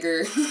Mecha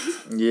Jaeger.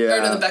 Yeah.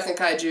 Or no, the Mecha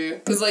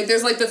Kaiju. Because, like,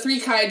 there's, like, the 3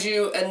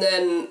 Kaiju, and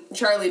then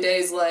Charlie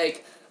Day's,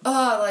 like,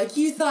 like,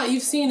 you thought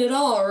you've seen it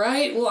all,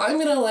 right? Well, I'm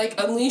gonna, like,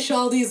 unleash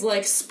all these,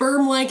 like,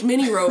 sperm-like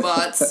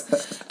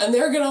mini-robots, and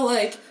they're gonna,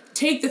 like...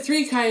 take the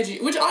 3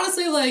 Kaiju, which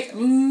honestly, like,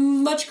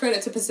 much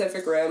credit to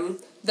Pacific Rim.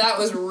 That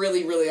was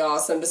really, really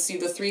awesome to see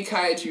the 3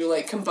 Kaiju,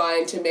 like,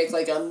 combined to make,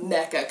 like, a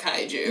Mecha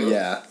Kaiju.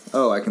 Yeah.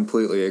 Oh, I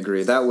completely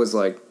agree. That was,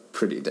 like,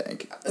 pretty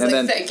dank. I was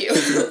thank you.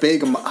 The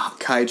big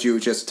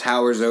Kaiju just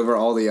towers over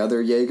all the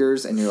other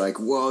Jaegers, and you're like,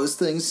 whoa, this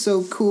thing's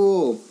so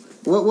cool.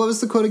 What was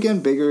the quote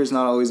again? Bigger is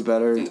not always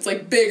better. It's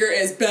like, bigger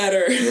is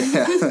better.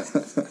 Yeah.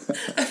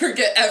 I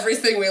forget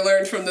everything we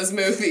learned from this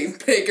movie.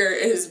 Bigger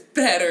is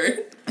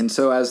better. And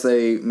so as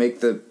they make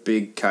the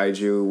big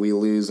kaiju, we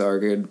lose our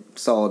good,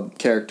 solid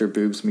character,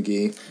 Boobs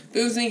McGee.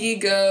 Boobs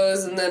McGee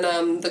goes, and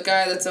then the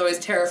guy that's always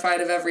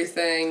terrified of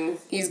everything,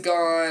 he's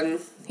gone.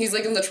 He's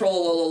like in the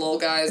Trollololol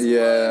guys.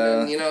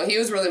 Yeah. And, he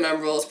was really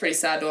memorable. It's pretty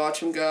sad to watch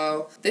him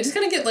go. They just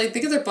kind of they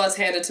get their butts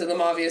handed to them,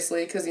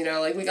 obviously, because,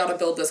 like, we gotta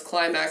build this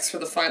climax for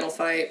the final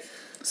fight.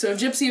 So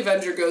Gypsy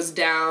Avenger goes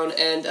down,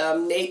 and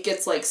Nate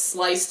gets, like,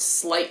 sliced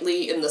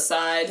slightly in the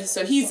side,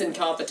 so he's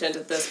incompetent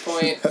at this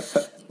point.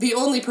 The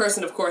only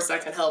person, of course,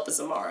 that can help is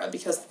Amara,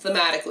 because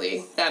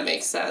thematically, that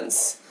makes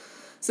sense.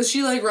 So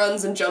she, like,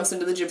 runs and jumps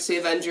into the Gypsy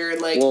Avenger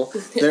and, like... Well,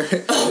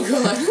 oh,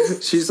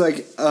 God. She's,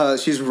 like,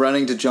 she's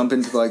running to jump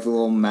into, like, the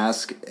little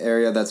mask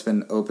area that's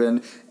been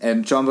opened,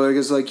 and John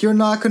Boyega's like, you're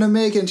not gonna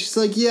make it, and she's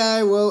like, yeah,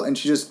 I will, and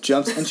she just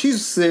jumps, and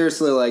she's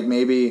seriously, like,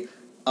 maybe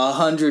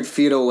 100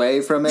 feet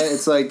away from it.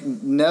 It's like,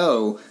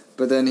 no.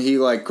 But then he,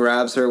 like,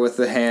 grabs her with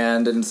the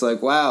hand, and it's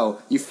like, wow,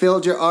 you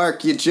filled your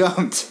arc, you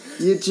jumped.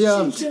 You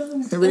jumped.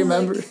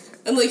 Remember?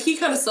 And, like, he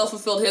kind of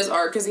self-fulfilled his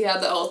arc because he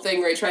had that whole thing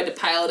where he tried to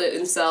pilot it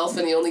himself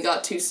and he only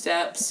got 2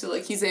 steps. So,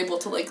 like, he's able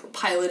to, like,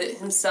 pilot it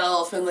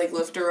himself and, like,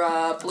 lift her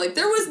up. Like,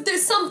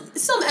 there's some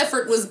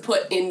effort was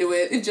put into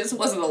it. It just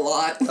wasn't a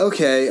lot.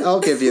 Okay,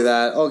 I'll give you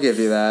that. We'll give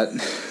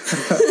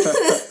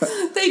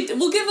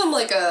him,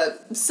 like, a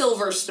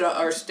silver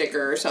star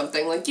sticker or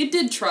something. Like, you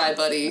did try,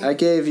 buddy. I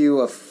gave you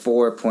a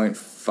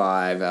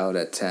 4.5 out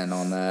of 10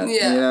 on that.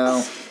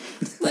 Yeah.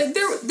 Like,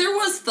 there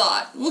was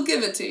thought. We'll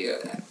give it to you.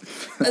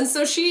 And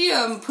so she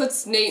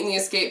puts Nate in the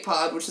escape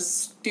pod, which is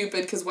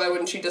stupid, because why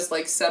wouldn't she just,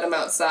 like, set him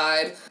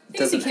outside?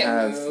 Because he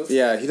can't move.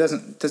 Yeah, he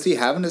doesn't... Does he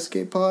have an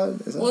escape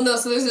pod? Well, no,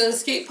 so there's an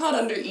escape pod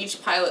under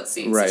each pilot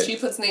seat. Right. So she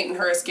puts Nate in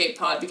her escape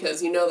pod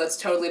because that's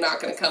totally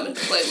not going to come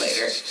into play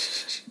later.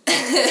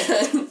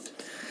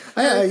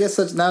 I guess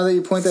that's, now that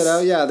you point that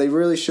out, yeah, they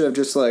really should have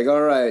just, like,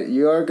 all right,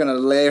 you are going to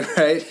lay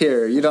right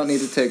here. You don't need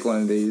to take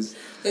one of these.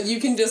 And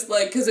you can just,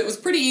 like, because it was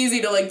pretty easy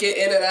to, like, get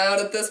in and out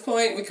at this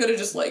point. We could have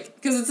just, like,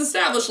 because it's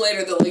established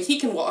later that, like, he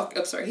can walk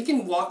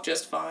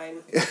just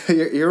fine.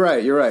 You're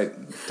right.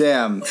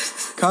 Damn.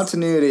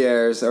 Continuity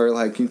errors or,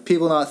 like,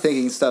 people not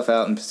thinking stuff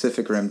out in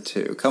Pacific Rim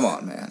 2. Come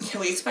on, man. Yeah,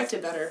 we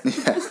expected better.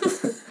 Yeah.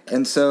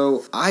 And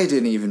so, I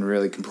didn't even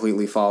really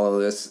completely follow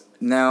this.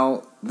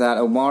 Now that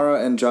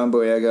Omara and John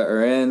Boyega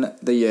are in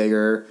the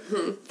Jaeger,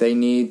 they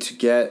need to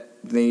get...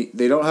 They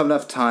don't have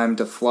enough time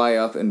to fly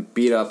up and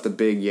beat up the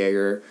big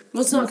Jaeger.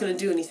 Well, it's not going to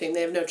do anything.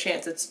 They have no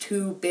chance. It's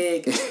too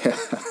big. Yeah.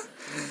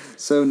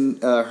 So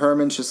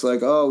Herman's just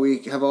like, oh, we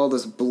have all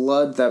this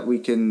blood that we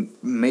can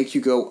make you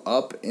go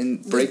up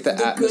and break the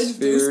atmosphere. Good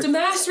boost to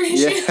mass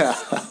ratio. Yeah.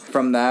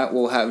 From that,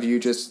 we'll have you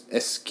just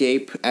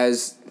escape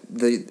as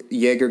the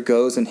Jaeger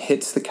goes and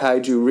hits the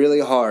kaiju really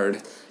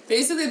hard.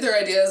 Basically, their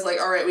idea is,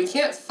 like, all right, we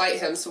can't fight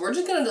him, so we're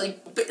just gonna,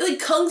 like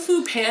Kung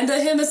Fu Panda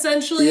him,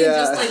 essentially, yeah.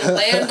 Just, like,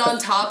 land on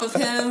top of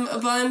him a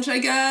bunch, I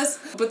guess.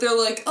 But they're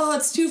like, oh,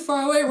 it's too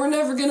far away, we're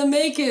never gonna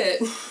make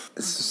it.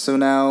 So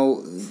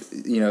now,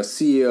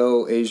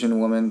 CEO Asian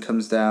woman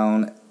comes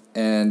down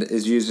and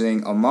is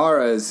using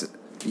Amara's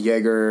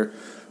Jaeger.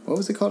 What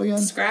was it called again?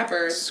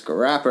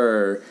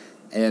 Scrapper.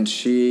 And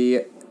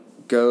she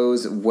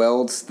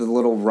welds the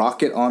little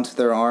rocket onto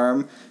their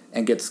arm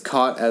and gets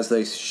caught as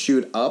they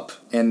shoot up.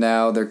 And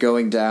now they're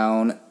going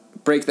down,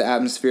 break the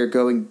atmosphere,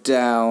 going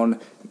down,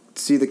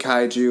 see the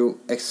kaiju,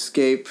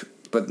 escape.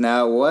 But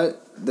now what?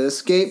 The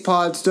escape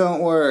pods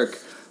don't work.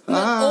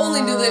 Not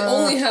only do they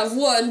only have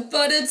one,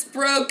 but it's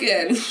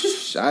broken.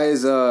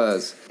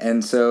 Shizas.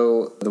 And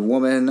so the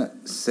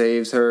woman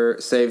saves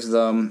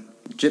them.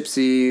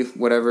 Gypsy,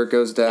 whatever,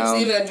 goes down.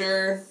 Gypsy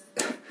Avenger.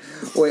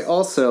 Wait,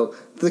 also,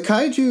 the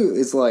kaiju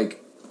is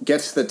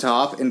gets to the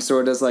top and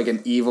sort of does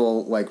an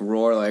evil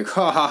roar,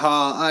 ha ha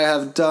ha, I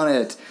have done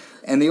it.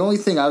 And the only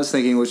thing I was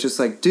thinking was just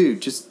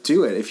dude, just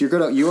do it. If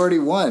you're you already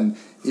won.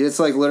 It's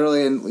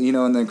literally in The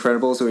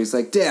Incredibles where he's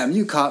damn,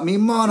 you caught me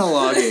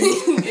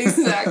monologuing.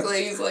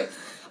 Exactly. He's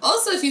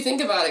also, if you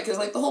think about it, because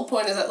the whole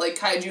point is that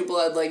kaiju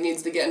blood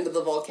needs to get into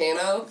the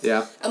volcano.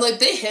 Yeah. And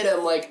they hit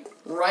him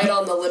right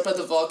on the lip of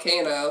the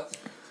volcano.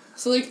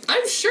 So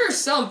I'm sure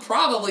some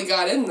probably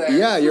got in there.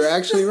 Yeah, you're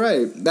actually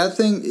right. That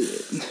thing.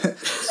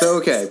 So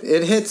okay,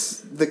 it hits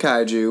the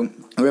kaiju.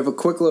 We have a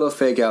quick little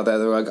fake out that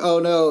they're oh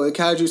no, the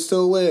kaiju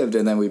still lived,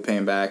 and then we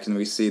pan back and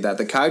we see that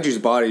the kaiju's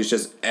body is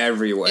just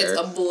everywhere. It's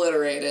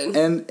obliterated.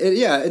 And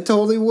it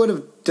totally would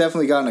have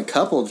definitely gotten a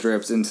couple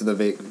drips into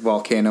the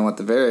volcano at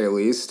the very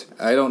least.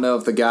 I don't know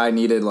if the guy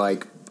needed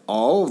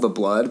all of the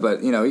blood,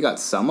 but he got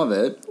some of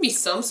it. Be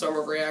some sort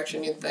of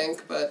reaction, you'd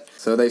think, but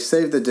so they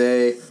save the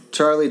day.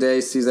 Charlie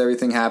Day sees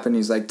everything happen.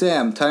 He's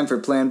damn, time for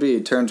plan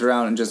B. Turns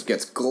around and just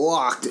gets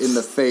glocked in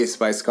the face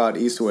by Scott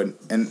Eastwood.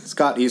 And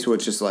Scott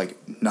Eastwood's just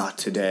not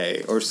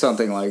today, or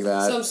something like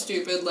that. Some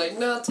stupid,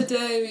 not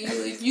today,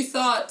 you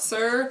thought,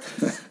 sir.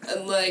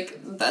 And,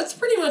 that's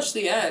pretty much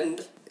the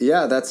end.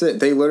 Yeah, that's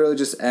it. They literally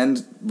just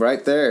end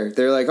right there.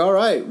 They're all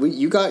right,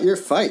 you got your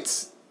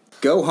fights.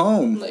 Go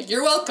home.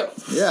 You're welcome.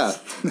 Yeah,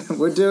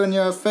 we're doing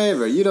you a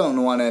favor. You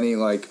don't want any,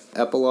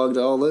 epilogue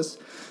to all this.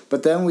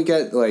 But then we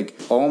get,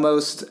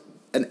 almost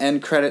an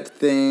end credit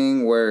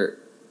thing where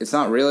it's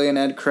not really an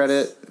end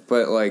credit,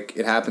 but,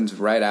 it happens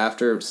right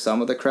after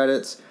some of the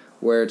credits,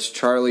 where it's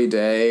Charlie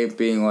Day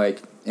being,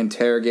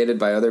 interrogated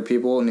by other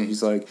people, and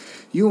he's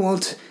you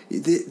won't,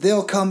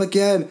 they'll come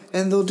again,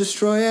 and they'll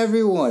destroy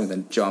everyone. And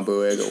then John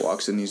Boyega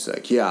walks in, and he's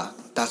yeah,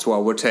 that's why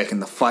we're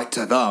taking the fight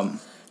to them.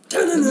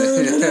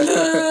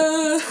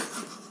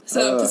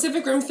 So,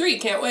 Pacific Rim 3,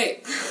 can't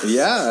wait.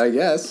 Yeah, I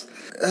guess.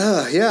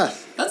 Yeah.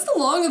 That's the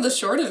long and the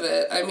short of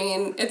it. I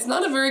mean, it's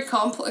not a very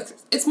complex...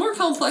 It's more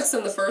complex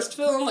than the first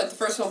film. The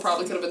first film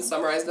probably could have been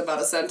summarized in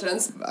about a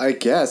sentence. I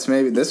guess.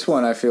 Maybe this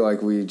one, I feel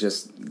we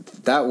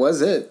just... That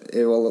was it.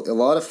 A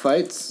lot of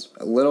fights,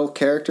 a little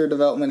character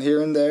development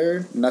here and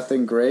there,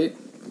 nothing great.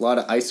 A lot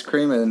of ice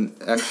cream and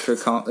extra,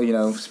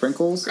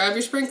 sprinkles. Grab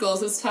your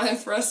sprinkles. It's time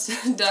for us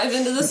to dive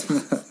into this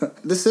one.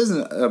 This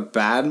isn't a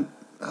bad...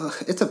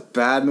 it's a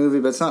bad movie,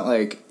 but it's not,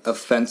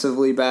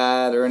 offensively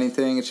bad or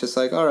anything. It's just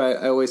all right,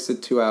 I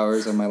wasted 2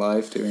 hours of my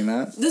life doing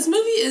that. This movie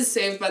is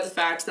saved by the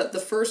fact that the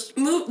first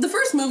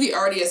movie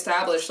already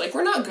established,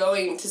 we're not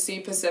going to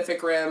see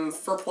Pacific Rim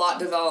for plot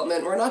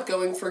development. We're not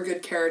going for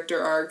good character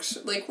arcs.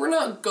 We're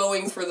not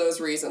going for those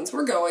reasons.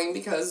 We're going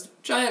because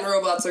giant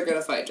robots are going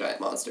to fight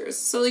giant monsters.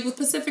 So, with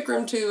Pacific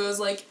Rim 2, it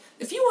was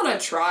if you want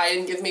to try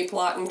and give me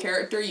plot and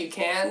character, you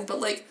can,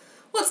 but,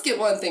 let's get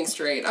one thing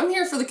straight. I'm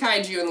here for the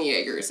kaiju and the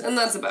Jaegers, and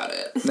that's about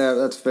it. Yeah,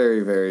 that's very,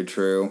 very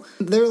true.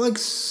 They're,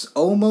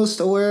 almost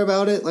aware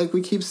about it,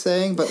 we keep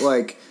saying, but,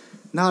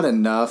 not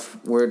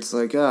enough, where it's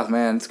oh,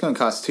 man, it's gonna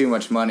cost too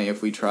much money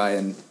if we try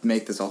and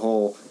make this a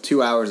whole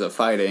 2 hours of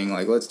fighting.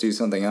 Let's do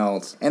something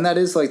else. And that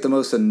is, the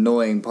most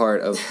annoying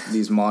part of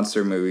these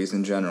monster movies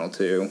in general,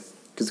 too.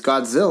 Because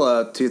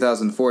Godzilla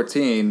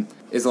 2014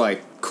 is,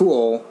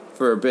 cool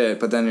for a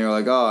bit, but then you're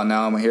oh,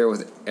 now I'm here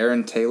with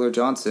Aaron Taylor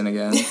Johnson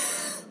again.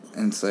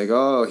 And it's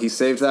oh, he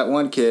saved that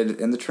one kid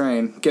in the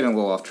train. Getting a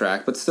little off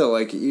track, but still,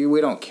 we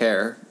don't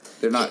care.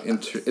 They're not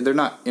they're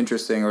not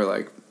interesting or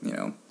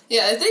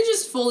Yeah, if they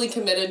just fully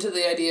committed to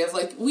the idea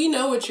of we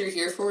know what you're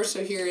here for,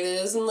 so here it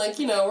is, and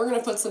we're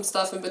gonna put some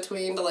stuff in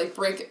between to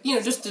break,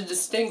 just to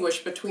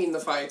distinguish between the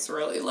fights.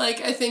 Really,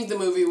 I think the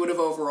movie would have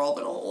overall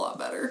been a whole lot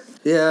better.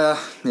 Yeah,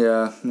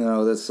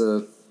 no, that's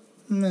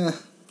meh.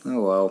 Oh,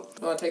 well.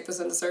 You want to take this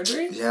into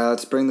surgery? Yeah,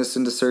 let's bring this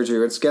into surgery.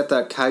 Let's get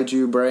that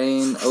kaiju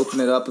brain, open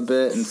it up a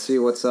bit, and see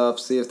what's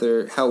up, see if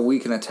how we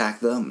can attack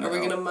them now. Are we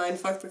going to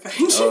mindfuck the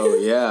kaiju? Oh,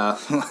 yeah.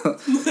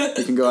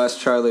 You can go ask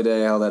Charlie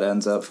Day how that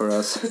ends up for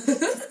us.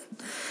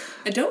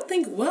 I don't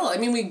think,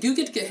 we do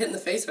get to get hit in the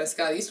face by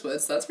Scott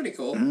Eastwood, so that's pretty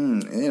cool.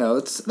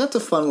 That's a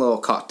fun little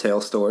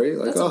cocktail story.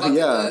 That's a bucket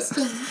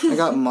list. I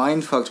got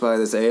mind-fucked by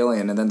this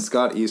alien, and then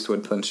Scott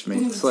Eastwood punched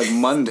me. It's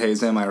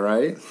Mondays, am I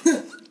right?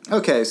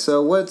 Okay,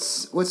 so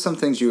what's some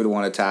things you would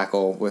want to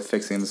tackle with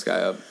fixing this guy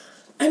up?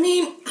 I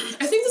think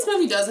this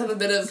movie does have a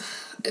bit of...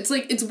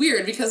 It's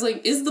weird, because,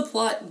 is the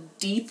plot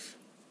deep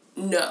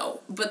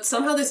No. But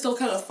somehow they still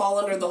kind of fall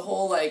under the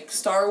whole, like,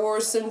 Star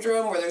Wars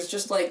syndrome where there's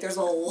just, like, there's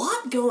a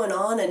lot going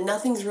on and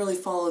nothing's really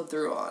followed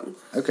through on.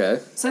 Okay.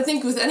 So I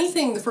think with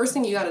anything, the first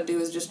thing you gotta do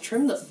is just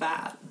trim the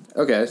fat.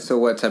 Okay, so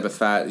what type of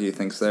fat do you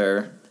think's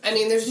there? I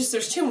mean,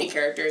 there's too many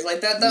characters. Like,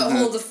 that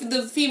whole,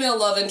 the female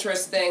love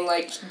interest thing,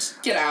 like,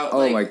 just get out. Oh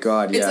like, my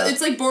god, yeah.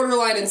 It's like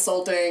borderline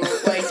insulting.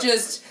 Like,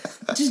 just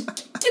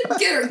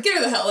get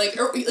her the hell, like,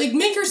 or, like,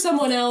 make her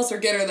someone else or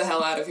get her the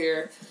hell out of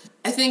here.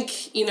 I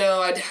think,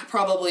 I'd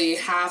probably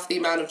half the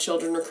amount of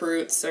children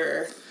recruits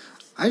or...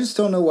 I just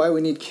don't know why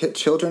we need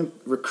children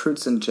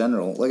recruits in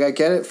general. Like, I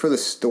get it for the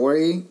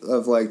story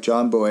of, like,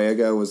 John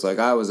Boyega was like,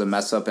 I was a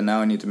mess up and now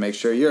I need to make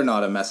sure you're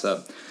not a mess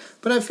up.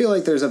 But I feel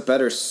like there's a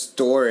better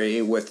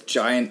story with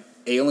giant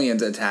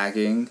aliens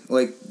attacking.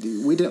 Like,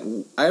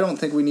 I don't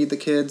think we need the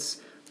kids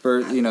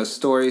for,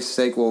 story's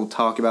sake. We'll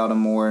talk about them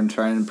more and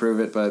try and improve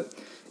it, but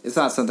it's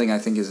not something I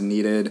think is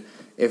needed.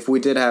 If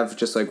we did have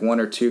just, like, 1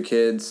 or 2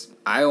 kids,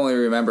 I only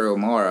remember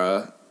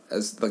Omara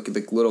as, like,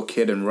 the little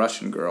kid and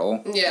Russian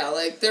girl. Yeah,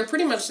 like, they're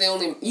pretty much the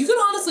only... You could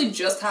honestly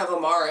just have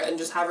Omara and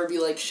just have her be,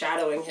 like,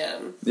 shadowing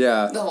him.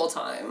 Yeah. The whole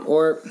time.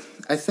 Or,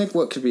 I think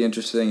what could be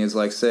interesting is,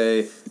 like,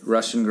 say,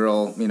 Russian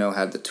girl,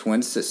 had the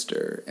twin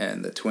sister,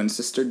 and the twin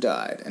sister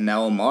died, and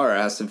now Omara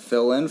has to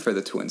fill in for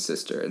the twin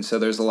sister, and so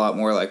there's a lot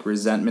more, like,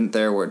 resentment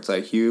there, where it's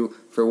like, you,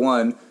 for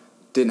one,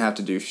 didn't have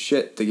to do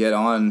shit to get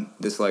on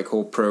this, like,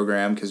 whole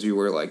program, because you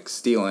were, like,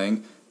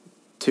 stealing.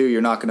 2,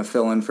 you're not going to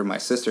fill in for my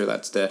sister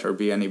that's dead or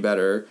be any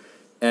better.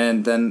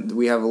 And then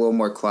we have a little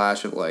more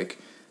clash of, like,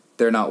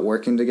 they're not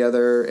working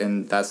together,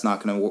 and that's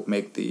not going to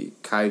make the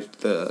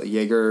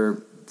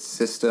Jaeger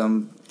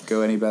system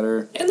go any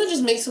better. And that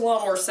just makes a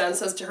lot more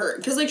sense as to her.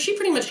 Because, like, she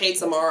pretty much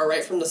hates Amara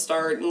right from the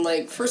start. And,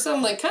 like, for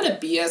some, like, kind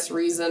of BS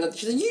reason,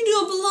 she's like, you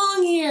don't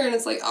belong here. And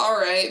it's like, all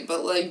right,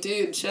 but, like,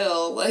 dude,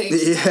 chill. Like,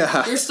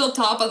 yeah. You're still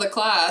top of the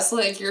class.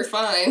 Like, you're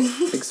fine.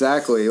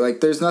 Exactly. Like,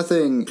 there's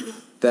nothing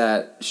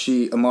that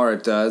Amara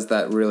does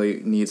that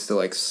really needs to,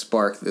 like,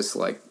 spark this,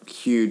 like,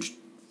 huge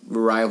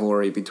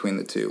rivalry between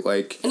the two.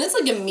 Like, and it's,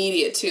 like,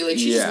 immediate, too. Like,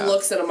 she just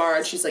looks at Amara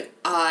and she's like,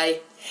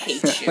 I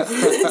hate you.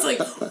 It's like,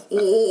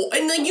 oh.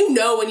 And, like,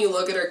 when you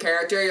look at her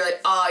character, you're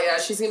like, oh, yeah,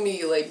 she's gonna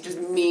be, like,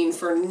 just mean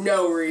for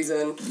no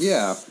reason.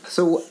 Yeah.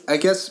 So, I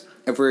guess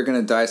if we're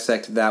gonna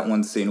dissect that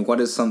one scene, what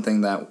is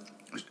something that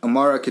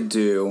Amara could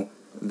do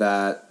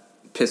that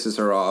pisses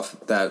her off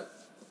that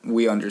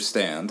we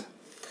understand?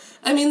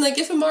 I mean, like,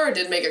 if Amara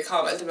did make a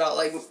comment about,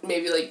 like,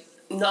 maybe, like,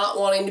 not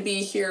wanting to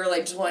be here,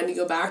 like, just wanting to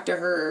go back to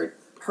her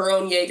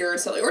own Jaeger or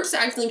something, or just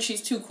acting like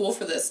she's too cool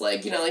for this,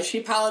 like, like,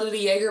 she piloted a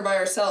Jaeger by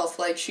herself,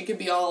 like, she could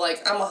be all,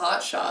 like, I'm a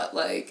hotshot,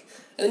 like,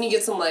 and then you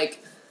get some,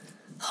 like,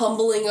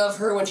 humbling of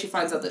her when she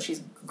finds out that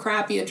she's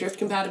crappy at drift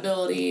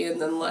compatibility, and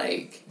then,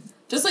 like,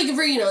 just, like,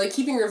 very, like,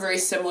 keeping her very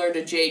similar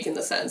to Jake in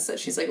the sense that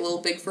she's, like, a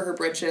little big for her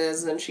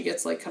britches, and she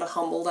gets, like, kind of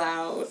humbled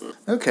out.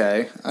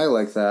 Okay, I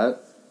like that.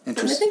 And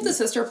I think the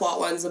sister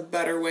plotline's a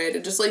better way to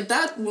just, like,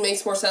 that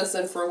makes more sense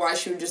than for why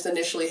she would just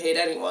initially hate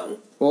anyone.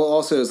 Well,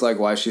 also it's, like,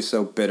 why she's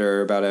so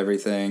bitter about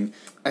everything.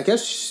 I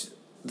guess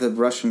the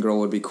Russian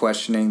girl would be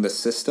questioning the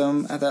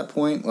system at that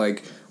point.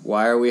 Like,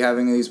 why are we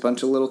having these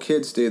bunch of little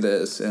kids do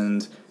this?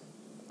 And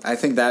I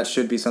think that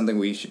should be something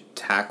we should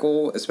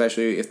tackle,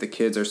 especially if the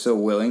kids are so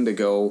willing to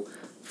go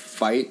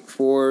fight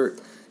for...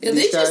 Yeah,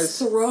 they just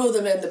throw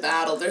them into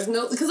battle. There's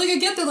no... Because, like, I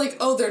get they're like,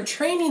 oh, they're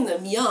training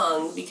them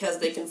young because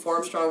they can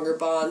form stronger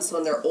bonds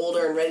when they're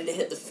older and ready to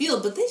hit the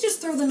field, but they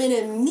just throw them in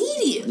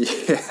immediately.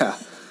 Yeah.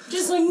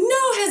 Just, like,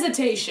 no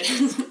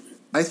hesitation.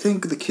 I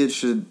think the kids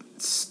should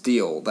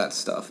steal that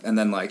stuff and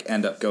then, like,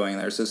 end up going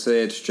there. So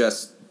say it's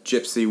just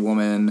Gypsy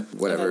Woman,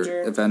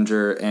 whatever,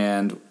 Avenger,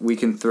 and we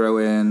can throw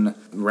in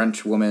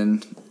Wrench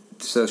Woman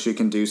so she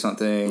can do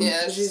something.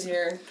 Yeah, she's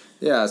here.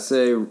 Yeah,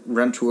 say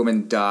Wrench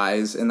Woman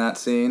dies in that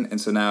scene, and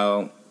so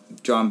now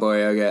John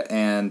Boyega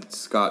and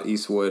Scott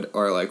Eastwood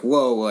are like,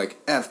 whoa, like,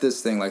 F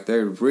this thing, like,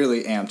 they're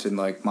really amped and,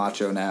 like,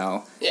 macho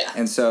now. Yeah.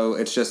 And so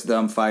it's just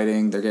them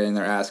fighting, they're getting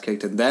their ass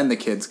kicked, and then the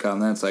kids come,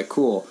 and then it's like,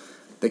 cool,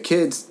 the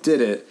kids did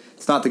it.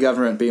 It's not the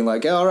government being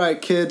like, all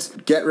right, kids,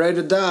 get ready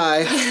to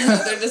die.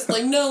 Yeah, they're just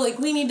like, no, like,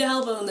 we need to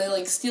help them, and they,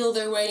 like, steal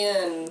their way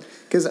in.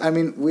 Because, I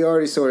mean, we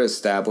already sort of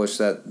established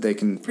that they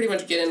can... pretty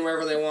much get in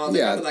wherever they want. They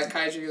go to that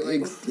kaiju,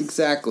 like...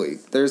 Exactly.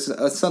 There's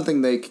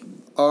something they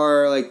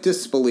are, like,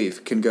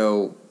 disbelief can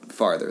go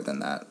farther than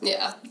that.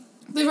 Yeah.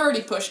 They've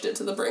already pushed it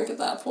to the brink at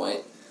that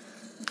point.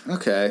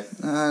 Okay.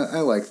 I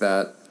like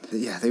that.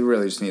 Yeah, they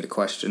really just need to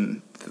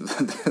question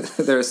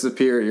their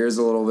superiors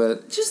a little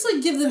bit. Just,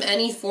 like, give them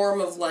any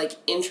form of, like,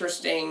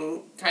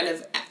 interesting kind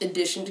of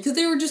addition. Because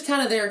they were just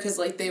kind of there because,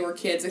 like, they were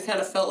kids. It kind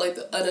of felt like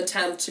an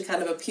attempt to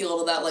kind of appeal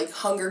to that, like,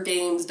 Hunger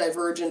Games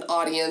divergent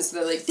audience.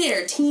 They're like,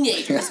 they're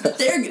teenagers, but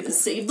they're going to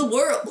save the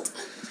world.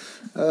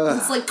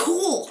 It's, like,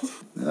 cool.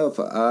 Nope,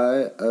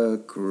 I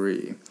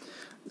agree.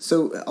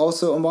 So,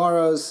 also,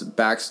 Amara's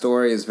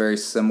backstory is very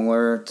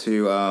similar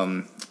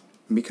to,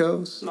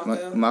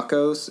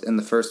 Mako's in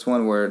the first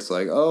one, where it's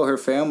like, oh, her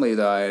family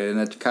died in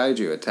a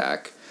kaiju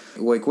attack.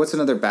 Like, what's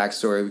another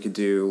backstory we could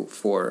do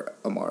for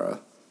Amara?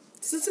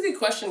 So it's a good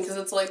question, because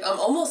it's like, I'm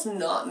almost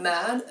not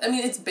mad. I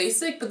mean, it's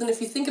basic, but then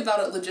if you think about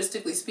it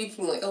logistically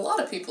speaking, like, a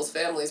lot of people's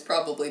families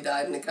probably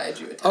died in a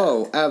kaiju attack.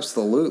 Oh,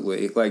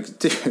 absolutely. Like,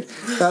 dude,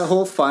 that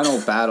whole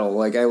final battle,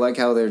 like, I like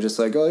how they're just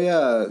like, oh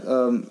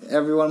yeah,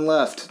 everyone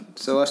left,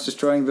 so us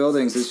destroying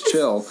buildings is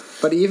chill.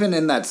 But even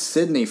in that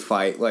Sydney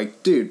fight,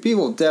 like, dude,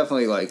 people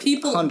definitely, like,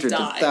 hundreds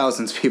of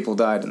thousands of people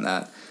died in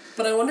that.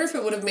 But I wonder if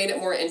it would have made it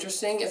more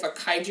interesting if a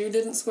kaiju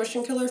didn't squish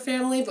and kill her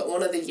family, but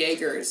one of the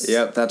Jaegers.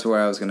 Yep, that's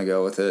where I was going to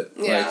go with it.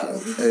 Yeah.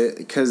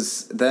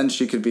 Because then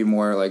she could be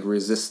more, like,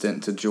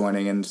 resistant to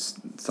joining in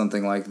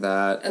something like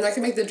that. And that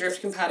could make the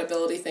drift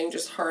compatibility thing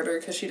just harder,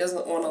 because she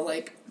doesn't want to,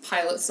 like,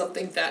 pilot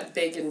something that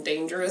big and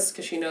dangerous,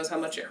 because she knows how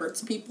much it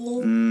hurts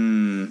people.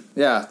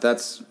 Yeah,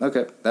 that's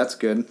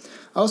good.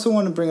 I also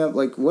want to bring up,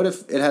 like, what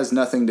if it has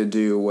nothing to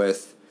do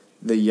with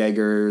the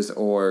Jaegers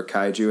or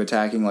kaiju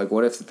attacking? Like,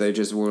 what if they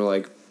just were,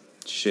 like,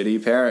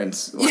 shitty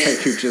parents, like,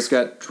 who just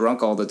got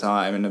drunk all the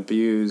time and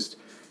abused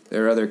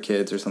their other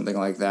kids or something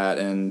like that,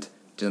 and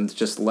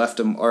just left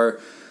them, or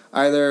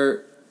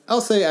either,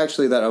 I'll say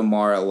actually that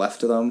Amara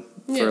left them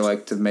for,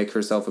 like, to make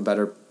herself a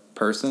better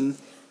person.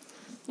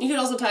 You could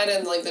also tie it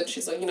in, like, that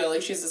she's, like, you know,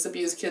 like, she's this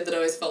abused kid that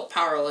always felt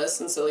powerless,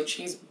 and so, like,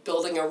 she's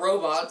building a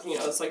robot, you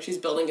know, it's like she's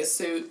building a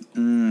suit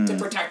to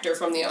protect her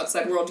from the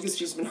outside world because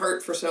she's been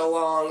hurt for so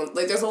long.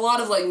 Like, there's a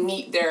lot of, like,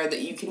 meat there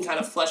that you can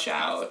kind of flesh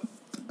out.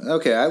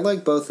 Okay, I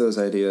like both those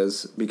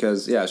ideas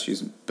because, yeah,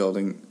 she's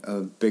building a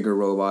bigger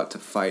robot to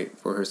fight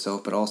for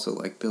herself, but also,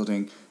 like,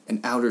 building an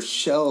outer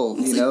shell,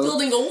 it's like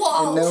building a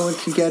wall. And no one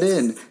can get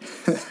in.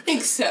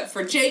 Except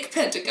for Jake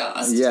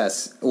Pentecost.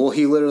 Yes. Well,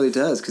 he literally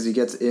does, because he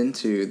gets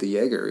into the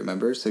Jaeger,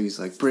 remember? So he's,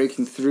 like,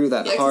 breaking through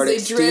that hard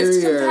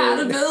exterior.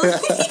 Drift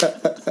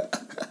compatibility.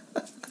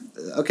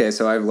 Okay,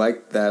 so I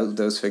like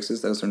those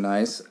fixes. Those are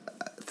nice.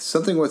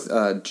 Something with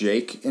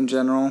Jake in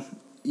general.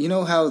 You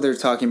know how they're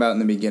talking about in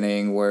the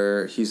beginning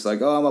where he's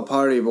like, oh, I'm a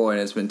party boy, and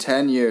it's been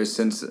 10 years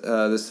since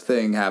this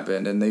thing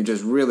happened, and they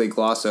just really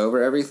gloss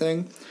over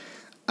everything?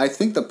 I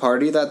think the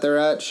party that they're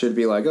at should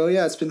be like, oh,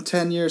 yeah, it's been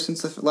 10 years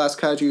since the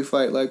last kaiju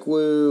fight, like,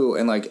 woo,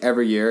 and, like,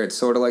 every year it's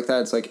sort of like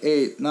that. It's like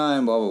 8,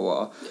 9, blah, blah,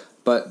 blah.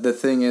 But the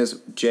thing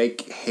is,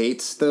 Jake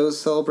hates those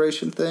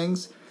celebration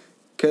things,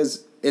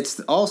 because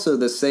it's also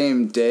the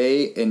same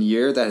day and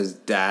year that his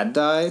dad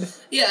died.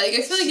 Yeah, like,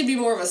 I feel like it'd be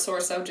more of a sore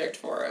subject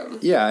for him.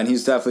 Yeah, and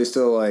he's definitely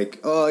still like,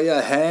 oh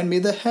yeah, hand me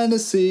the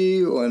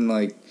Hennessy, and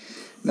like,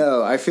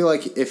 no, I feel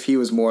like if he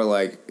was more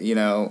like, you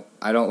know,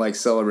 I don't like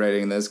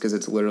celebrating this because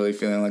it's literally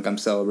feeling like I'm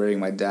celebrating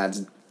my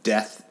dad's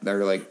death,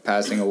 or like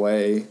passing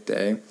away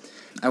day.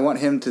 I want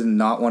him to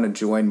not want to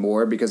join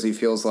more because he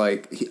feels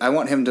like, I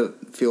want him to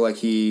feel like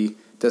he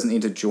doesn't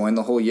need to join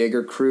the whole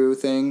Jaeger crew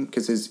thing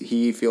because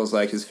he feels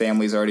like his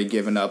family's already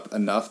given up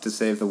enough to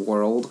save the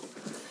world.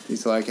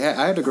 He's like, hey,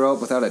 I had to grow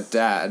up without a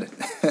dad.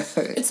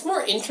 It's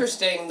more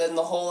interesting than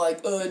the whole, like,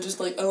 oh,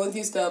 I want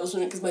the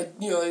establishment because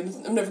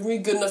I'm never going to be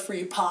good enough for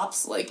you,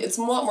 Pops. Like, it's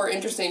a lot more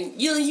interesting.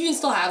 You can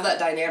still have that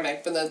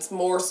dynamic, but that's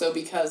more so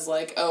because,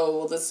 like, oh,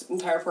 well, this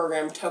entire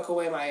program took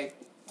away my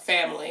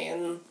family.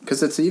 And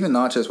because it's even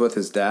not just with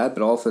his dad,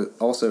 but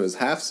also his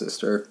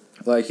half-sister.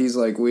 Like, he's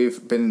like,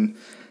 we've been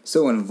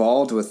so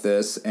involved with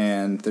this,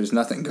 and there's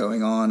nothing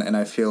going on, and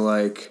I feel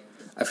like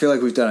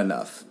we've done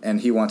enough, and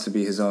he wants to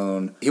be his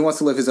own. He wants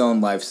to live his own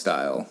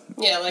lifestyle.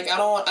 Yeah, like, I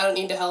don't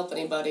need to help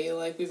anybody.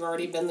 Like, we've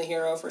already been the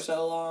hero for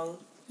so long.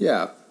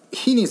 Yeah,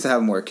 he needs to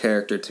have more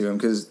character to him,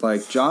 because,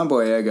 like, John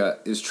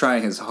Boyega is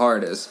trying his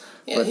hardest.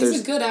 Yeah, but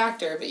he's a good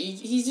actor, but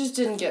he just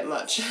didn't get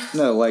much.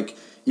 No, like,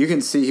 you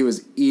can see he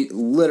was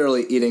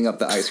literally eating up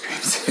the ice cream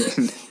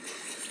scene.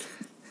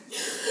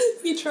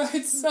 He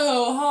tried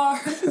so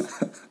hard.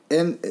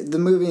 And the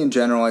movie in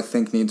general, I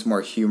think, needs more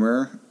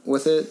humor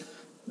with it.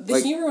 The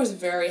humor was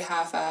very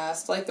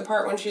half-assed. Like, the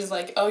part when she's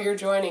like, oh, you're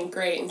joining,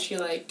 great, and she,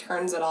 like,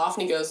 turns it off,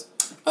 and he goes,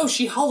 oh,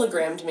 she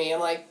hologrammed me.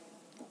 And, like,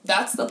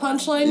 that's the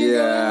punchline you're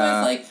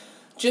going with? Like,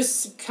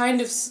 just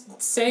kind of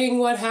saying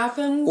what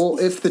happened? Well,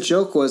 if the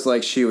joke was,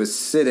 like, she was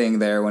sitting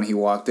there when he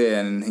walked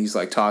in, and he's,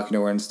 like, talking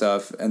to her and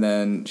stuff, and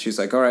then she's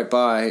like, all right,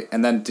 bye,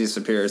 and then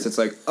disappears. It's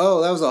like,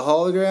 oh, that was a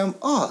hologram?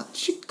 Oh,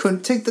 she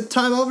couldn't take the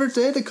time out of her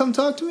day to come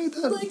talk to me?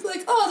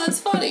 Like, oh, that's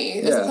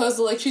funny. As opposed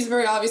to, like, she's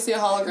very obviously a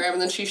hologram,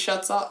 and then she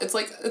shuts off. It's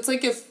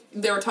like if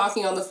they were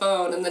talking on the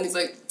phone, and then he's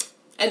like,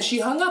 and she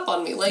hung up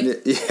on me. Like,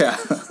 yeah.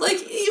 Like,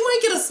 you might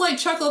get a slight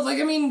chuckle of, like,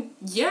 I mean,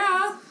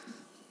 yeah,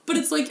 but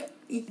it's like,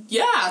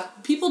 yeah,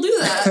 people do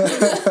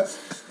that.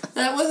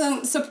 That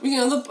wasn't,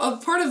 a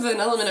part of an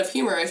element of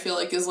humor, I feel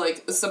like, is,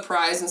 like, a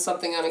surprise and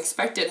something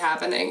unexpected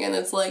happening, and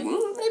it's like,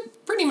 I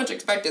pretty much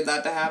expected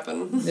that to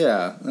happen.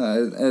 Yeah,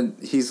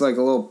 and he's, like,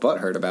 a little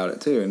butthurt about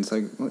it, too, and it's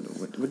like,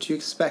 what'd you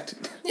expect?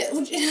 Yeah,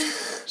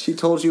 she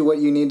told you what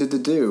you needed to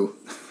do.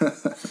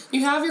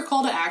 You have your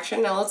call to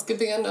action, now let's get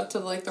the end up to,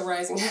 like, the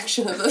rising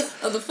action of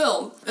the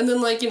film. And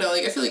then, like,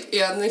 I feel like,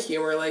 yeah, in the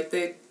humor, like,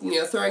 they,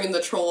 throwing in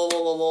the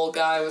troll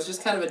guy was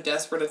just kind of a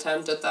desperate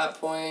attempt at that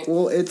point.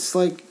 Well, it's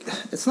like,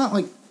 it's not,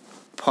 like,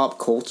 pop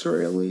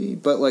culturally,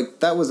 but, like,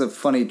 that was a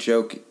funny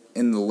joke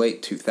in the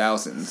late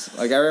 2000s.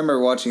 Like, I remember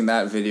watching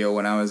that video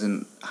when I was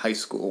in high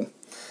school.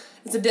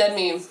 It's a dead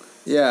meme.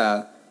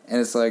 Yeah,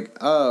 and it's like,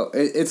 oh,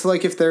 it's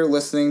like if they're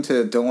listening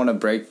to Don't Want to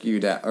Break You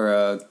Down,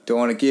 or Don't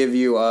Want to Give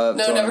You Up.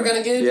 No, Never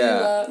Gonna Give You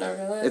Up. Never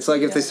gonna let It's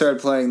like you if they down.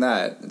 started playing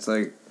that, it's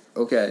like,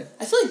 okay.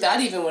 I feel like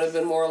that even would have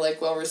been more,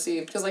 like,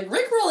 well-received, because, like,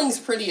 Rick Rolling's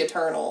pretty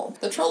eternal.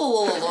 The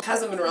Trollololo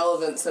hasn't been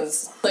relevant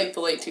since, like,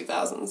 the late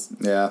 2000s.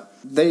 Yeah.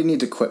 They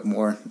need to quit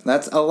more.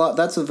 That's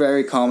a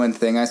very common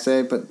thing I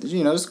say, but,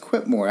 you know, just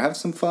quit more. Have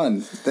some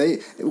fun.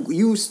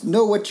 You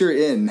know what you're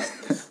in.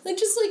 Like,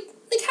 just, like,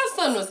 have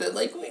fun with it.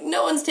 Like,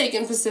 no one's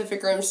taking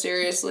Pacific Rim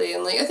seriously,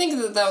 and, like, I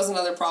think that was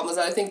another problem, is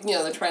that I think, you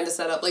know, they're trying to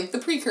set up, like, the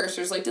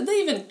precursors. Like, did they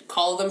even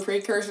call them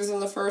precursors in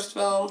the first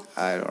film?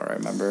 I don't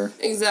remember.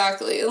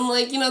 Exactly. And,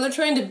 like, you know, they're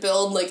trying to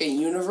build, like, a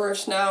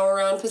universe now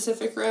around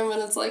Pacific Rim,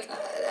 and it's like,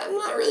 I'm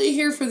not really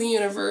here for the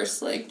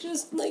universe. Like,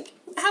 just, like,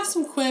 have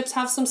some quips,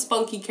 have some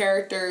spunky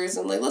characters,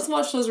 and, like, let's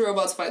watch those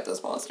robots fight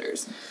those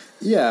monsters.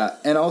 Yeah,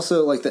 and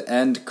also, like, the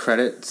end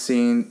credit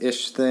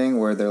scene-ish thing,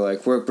 where they're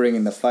like, we're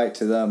bringing the fight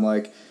to them,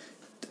 like,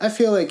 I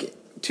feel like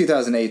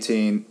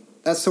 2018,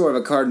 that's sort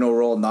of a cardinal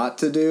rule not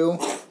to do.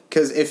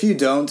 Because if you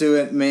don't do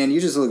it, man, you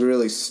just look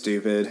really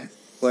stupid.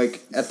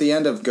 Like, at the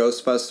end of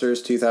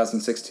Ghostbusters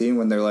 2016,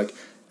 when they're like,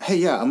 hey,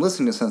 yeah, I'm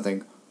listening to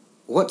something.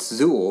 What's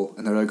Zool?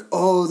 And they're like,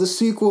 oh, the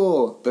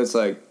sequel. But it's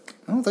like,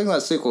 I don't think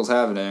that sequel's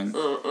happening.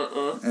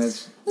 And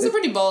it's a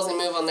pretty ballsy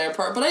move on their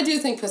part, but I do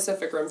think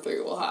Pacific Rim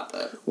 3 will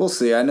happen. We'll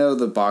see. I know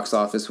the box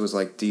office was,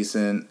 like,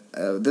 decent.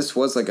 This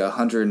was, like, a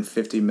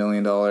 $150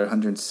 million,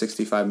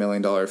 $165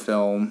 million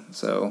film,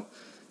 so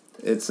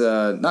it's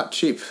not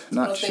cheap. Not cheap.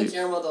 I don't think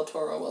Guillermo del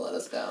Toro will let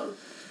us down.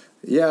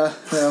 Yeah,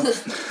 well.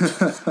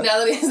 Now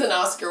that he's an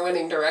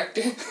Oscar-winning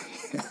director.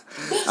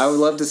 I would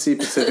love to see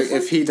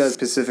if he does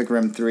Pacific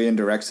Rim 3 and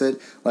directs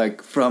it,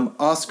 like, from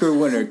Oscar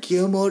winner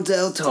Guillermo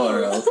del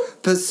Toro,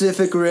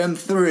 Pacific Rim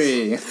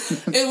 3.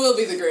 It will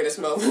be the greatest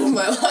moment of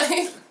my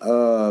life.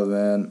 Oh,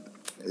 man.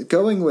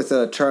 Going with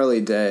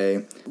Charlie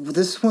Day,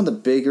 this is one of the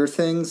bigger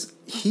things.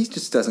 He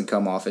just doesn't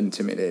come off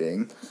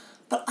intimidating.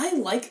 But I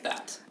like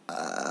that.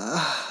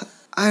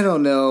 I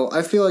don't know.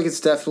 I feel like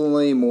it's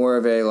definitely more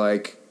of a,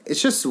 like,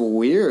 it's just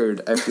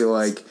weird, I feel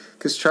like,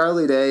 because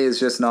Charlie Day is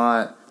just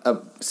not a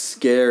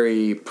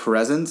scary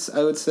presence,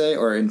 I would say,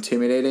 or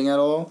intimidating at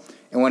all.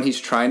 And when he's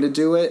trying to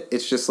do it,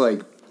 it's just,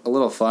 like, a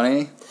little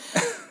funny.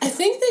 I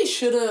think they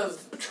should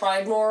have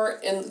tried more,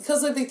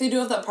 because I think they do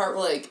have that part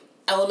where, like,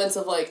 elements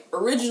of, like,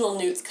 original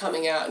Newt's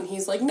coming out, and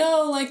he's like,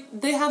 no, like,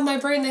 they have my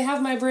brain.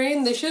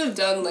 They should have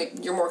done,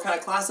 like, your more kind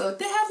of classic, like,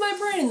 they have my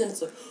brain, and then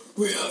it's like,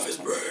 we have his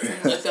brain.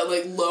 Like, that,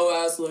 like,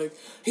 low-ass, like,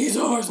 he's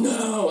ours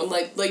now, and,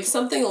 like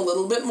something a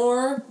little bit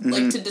more,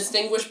 like, to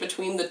distinguish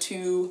between the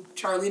two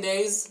Charlie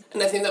Days,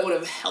 and I think that would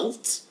have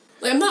helped.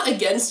 Like, I'm not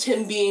against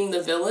him being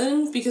the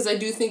villain, because I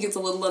do think it's a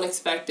little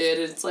unexpected,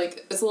 and it's,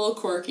 like, it's a little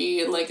quirky,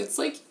 and, like, it's,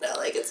 like, you know,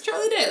 like, it's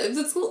Charlie Day.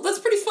 Like, that's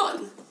pretty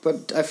fun.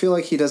 But I feel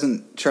like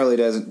Charlie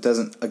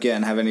doesn't,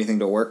 again, have anything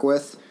to work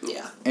with.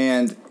 Yeah.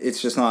 And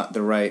it's just not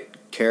the right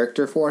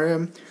character for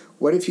him.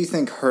 What if you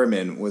think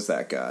Herman was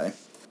that guy?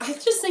 I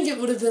just think it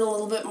would have been a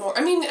little bit more...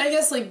 I mean, I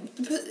guess, like,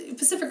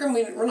 Pacific Rim,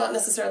 we're not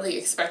necessarily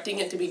expecting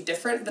it to be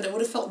different, but it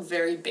would have felt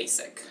very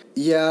basic.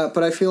 Yeah,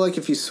 but I feel like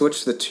if you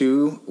switch the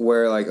two,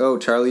 where, like, oh,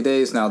 Charlie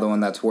Day is now the one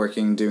that's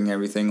working, doing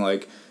everything,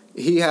 like,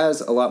 he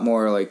has a lot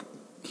more, like,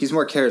 he's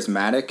more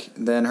charismatic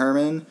than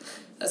Herman.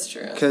 That's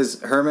true.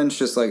 Because Herman's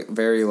just, like,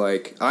 very,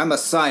 like, I'm a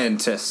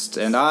scientist,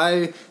 and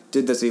I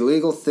did this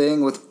illegal thing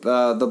with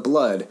the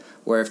blood.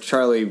 Where if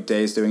Charlie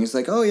Day's doing, he's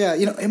like, oh yeah,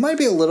 you know, it might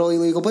be a little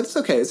illegal, but it's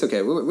okay.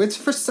 It's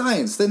for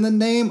science. In the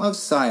name of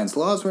science,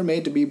 laws were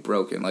made to be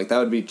broken. Like, that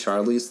would be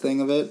Charlie's thing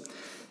of it.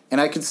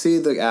 And I could see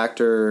the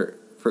actor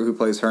who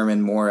plays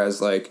Herman more as,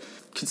 like,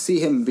 could see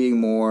him being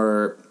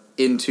more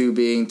into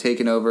being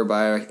taken over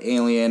by an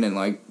alien and,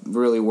 like,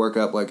 really work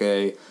up, like,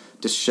 a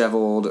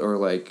disheveled or,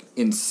 like,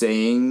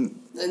 insane...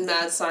 And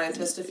mad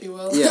scientist, if you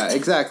will. Yeah,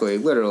 exactly,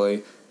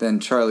 literally, than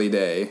Charlie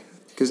Day.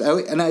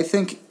 And I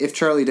think if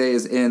Charlie Day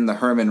is in the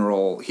Herman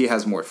role, he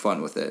has more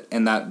fun with it.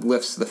 And that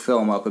lifts the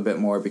film up a bit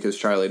more because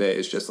Charlie Day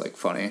is just, like,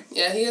 funny.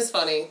 Yeah, he is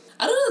funny.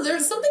 I don't know,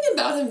 there's something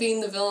about him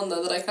being the villain,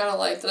 though, that I kind of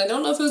liked. And I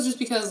don't know if it was just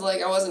because,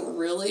 like, I wasn't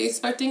really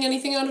expecting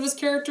anything out of his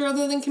character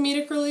other than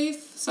comedic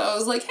relief. So I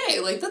was like, hey,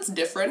 like, that's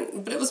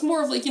different. But it was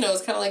more of, like, you know,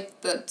 it's kind of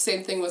like that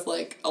same thing with,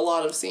 like, a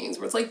lot of scenes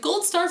where it's like,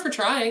 gold star for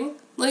trying.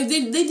 Like,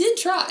 they did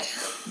try.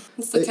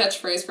 It's the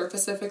catchphrase for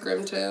Pacific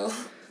Rim 2.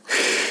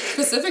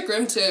 Pacific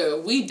Rim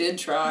 2, we did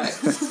try.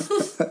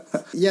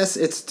 Yes,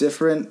 it's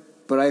different,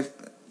 but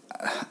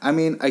I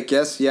mean, I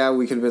guess, yeah,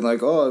 we could have been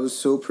like, oh, it was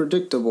so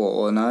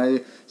predictable, and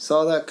I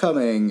saw that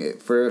coming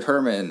for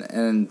Herman,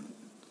 and,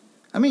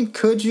 I mean,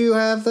 could you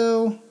have,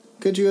 though?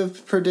 Could you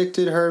have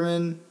predicted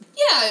Herman?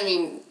 Yeah, I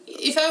mean,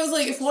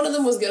 if one of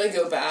them was gonna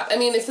go bad, I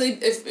mean,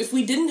 if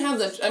we didn't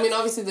have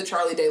obviously the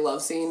Charlie Day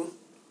love scene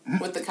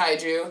with the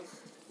kaiju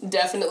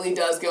definitely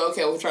does go,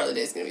 okay, well, Charlie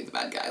Day's gonna be the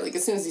bad guy. Like,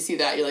 as soon as you see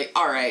that, you're like,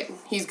 alright,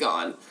 he's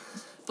gone.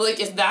 But, like,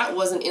 if that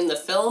wasn't in the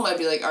film, I'd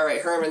be like, all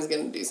right, Herman's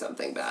going to do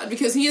something bad.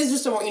 Because he is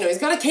just a more, he's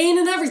got a cane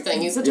and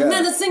everything. He's such a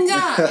menacing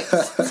guy.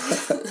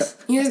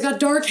 He's got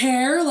dark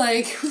hair,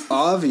 like...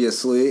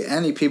 Obviously,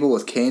 any people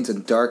with canes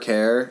and dark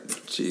hair,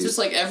 jeez. Just,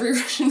 like, every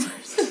Russian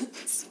person.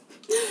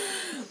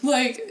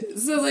 Like,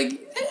 so, like, and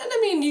I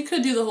mean, you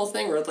could do the whole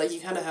thing where, like, you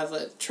kind of have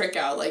a trick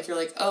out. Like, you're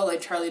like, oh,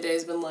 like, Charlie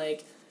Day's been,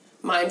 like,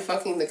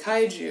 mind-fucking the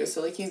kaiju,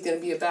 so, like, he's gonna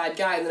be a bad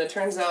guy. And then it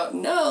turns out,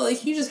 no, like,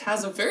 he just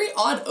has a very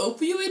odd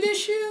opioid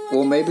issue,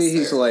 Well, maybe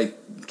he's, like,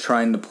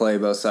 trying to play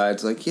both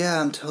sides. Like,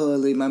 yeah,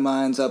 my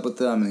mind's up with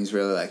them. And he's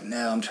really like,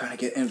 no, I'm trying to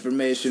get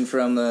information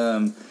from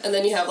them. And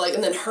then you have, like,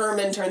 and then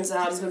Herman turns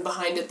out has been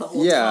behind it the whole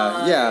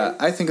time. Yeah,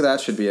 I think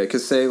that should be it.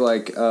 Because say,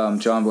 like,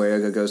 John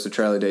Boyega goes to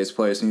Charlie Day's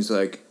place, and he's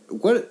like,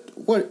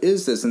 what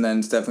is this? And then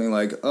it's definitely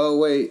like, oh,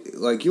 wait,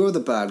 like, you're the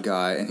bad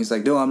guy. And he's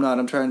like, no, I'm not.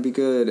 I'm trying to be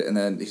good. And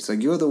then he's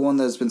like, you're the one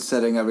that's been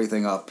setting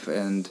everything up.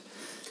 And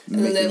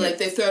then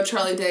they throw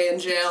Charlie Day in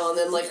jail, and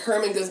then, like,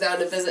 Herman goes down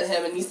to visit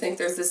him, and you think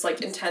there's this,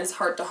 like, intense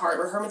heart-to-heart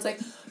where Herman's like,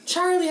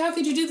 Charlie, how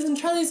could you do this? And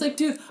Charlie's like,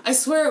 dude, I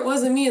swear it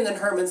wasn't me. And then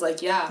Herman's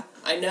like, yeah,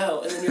 I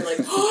know. And then you're like,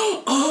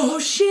 oh,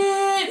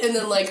 shit. And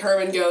then, like,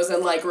 Herman goes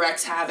and, like,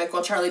 wreaks havoc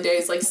while Charlie Day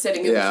is, like,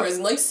 sitting in the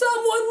prison like,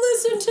 someone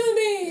listen to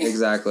me.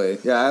 Exactly.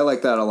 Yeah, I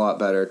like that a lot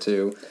better,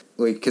 too.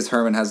 Like, because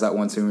Herman has that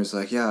one scene where he's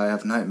like, yeah, I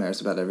have nightmares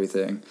about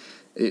everything.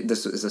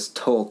 This is this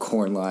total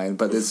corn line,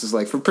 but this is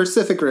like for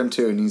Pacific Rim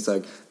 2, and he's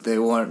like, they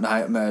weren't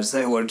nightmares,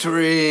 they were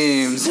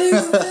dreams. Yeah,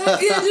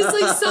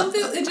 just like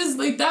something, it just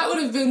like that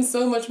would have been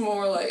so much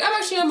more like,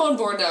 I'm on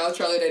board now with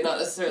Charlie Day not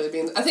necessarily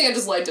being, I think I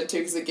just liked it too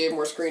because it gave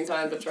more screen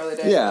time to Charlie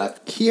Day. Yeah,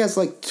 he has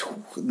like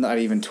not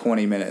even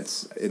 20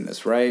 minutes in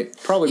this, right?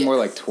 Probably more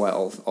like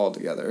 12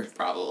 altogether.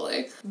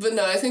 Probably. But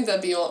no, I think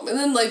that'd be all, and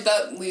then like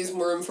that leaves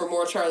room for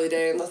more Charlie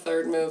Day in the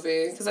third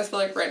movie, because I feel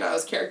like right now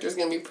his character's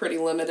gonna be pretty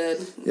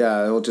limited.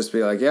 Yeah, it'll just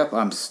be like, yep,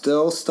 I'm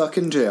still stuck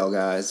in jail,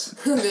 guys.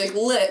 Be like,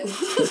 lit.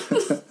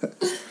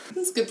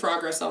 That's good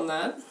progress on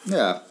that.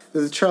 Yeah.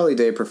 The Charlie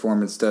Day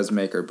performance does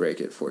make or break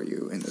it for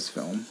you in this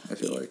film, I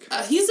feel like.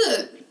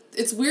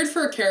 It's weird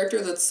for a character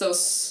that's so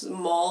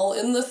small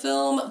in the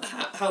film,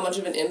 how much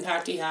of an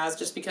impact he has,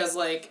 just because,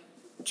 like,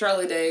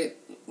 Charlie Day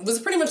was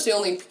pretty much the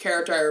only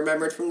character I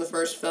remembered from the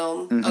first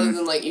film, other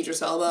than, like,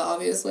 Idris Elba,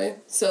 obviously.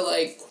 So,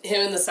 like,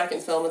 him in the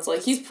second film, it's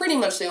like, he's pretty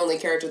much the only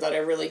character that I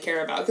really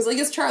care about. Because, like,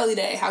 it's Charlie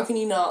Day. How can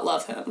you not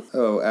love him?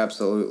 Oh,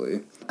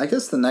 absolutely. I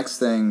guess the next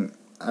thing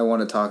I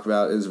want to talk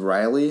about is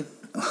Riley.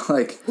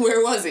 Like,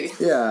 where was he?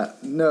 Yeah,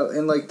 no,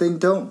 and, like, they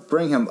don't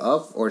bring him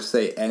up or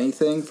say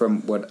anything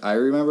from what I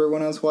remember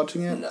when I was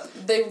watching it. No,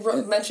 they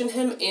mention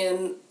him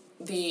in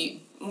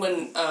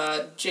when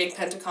Jake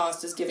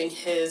Pentecost is giving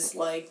his,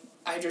 like,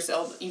 Idris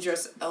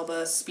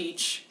Elba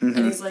speech, and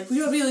he's like, we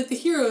gotta be like the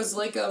heroes,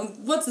 like,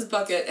 what's his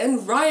bucket?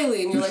 And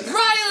Riley, and you're like,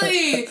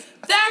 Riley!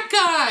 That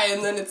guy!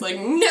 And then it's like,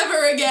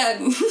 never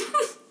again!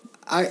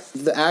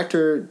 The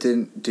actor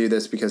didn't do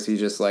this because he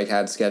just, like,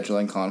 had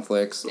scheduling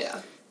conflicts.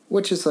 Yeah.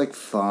 Which is, like,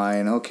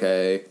 fine,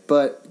 okay.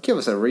 But give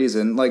us a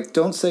reason. Like,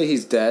 don't say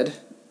he's dead,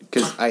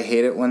 because I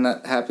hate it when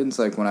that happens.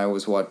 Like,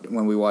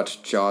 when we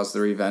watched Jaws: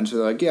 The Revenge,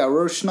 they're like, yeah,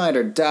 Roy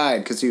Schneider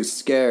died because he was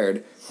scared.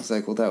 I was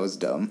like, well, that was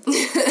dumb.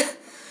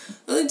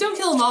 Well, don't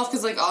kill him off,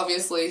 because, like,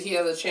 obviously he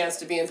has a chance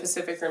to be in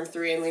Pacific Rim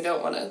 3, and we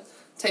don't want to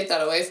take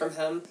that away from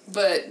him.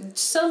 But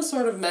some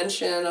sort of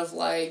mention of,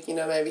 like, you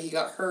know, maybe he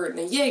got hurt in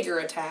a Jaeger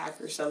attack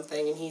or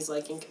something, and he's,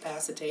 like,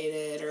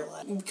 incapacitated, or,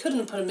 like, we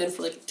couldn't put him in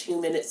for, like, a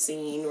 2-minute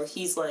scene where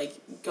he's, like,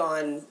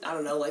 gone, I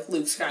don't know, like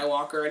Luke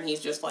Skywalker, and he's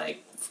just,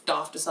 like,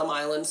 off to some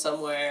island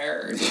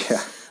somewhere.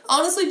 Yeah.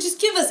 Honestly, just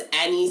give us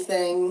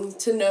anything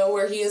to know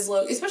where he is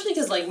located, especially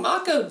because, like,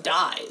 Mako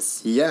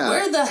dies. Yeah.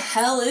 Where the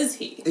hell is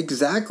he?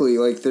 Exactly.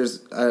 Like,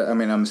 I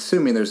mean, I'm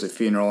assuming there's a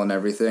funeral and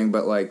everything,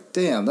 but, like,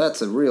 damn,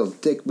 that's a real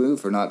dick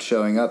move for not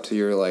showing up to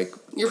your, like,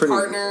 your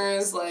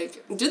partners,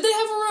 like, did they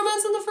have a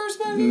romance in the first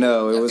movie?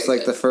 No, it was,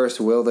 like, the first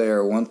will they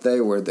or won't they,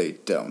 where they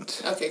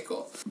don't. Okay,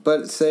 cool.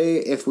 But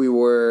say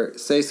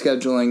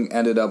scheduling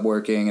ended up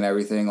working and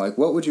everything, like,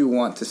 what would you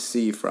want to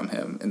see from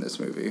him in this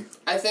movie?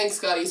 I think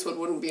Scott Eastwood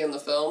wouldn't be in the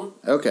film.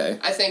 Okay.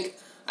 I think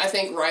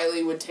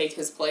Riley would take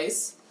his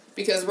place,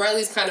 because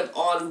Riley's kind of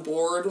on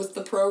board with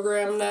the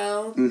program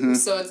now. Mm-hmm.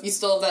 So you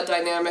still have that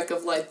dynamic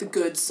of, like, the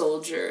good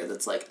soldier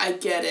that's like, I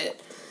get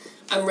it.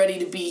 I'm ready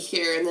to be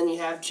here. And then you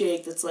have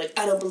Jake that's like,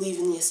 I don't believe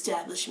in the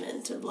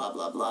establishment, and blah,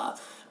 blah, blah.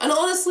 And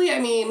honestly, I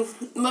mean,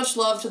 much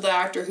love to the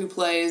actor who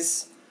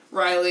plays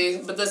Riley,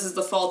 but this is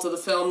the fault of the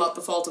film, not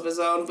the fault of his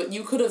own. But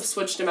you could have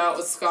switched him out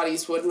with Scott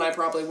Eastwood, and I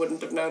probably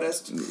wouldn't have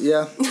noticed.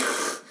 Yeah.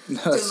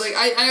 Because, like,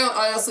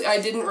 I honestly,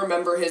 I didn't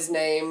remember his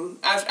name.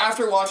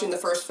 After watching the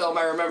first film,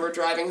 I remember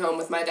driving home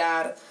with my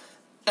dad,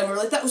 and we were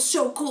like, that was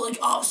so cool, like,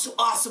 oh, so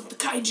awesome, the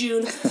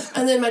kaiju.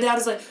 And then my dad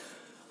was like,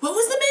 what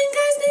was the main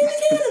guy's name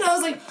again? And I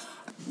was like,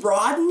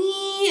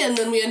 Rodney, and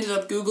then we ended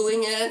up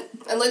Googling it.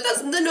 And, like,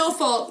 that's the no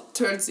fault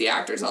towards the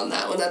actors on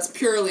that one. That's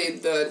purely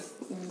the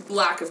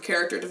lack of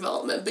character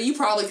development. But you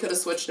probably could have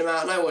switched him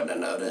out, and I wouldn't have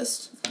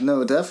noticed.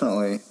 No,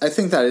 definitely. I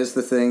think that is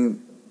the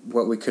thing.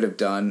 What we could have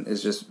done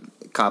is just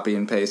copy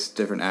and paste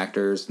different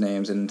actors'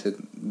 names into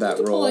that you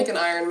could role. pull like an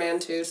Iron Man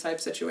 2 type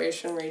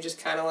situation where you just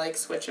kind of like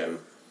switch him.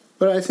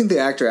 But I think the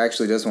actor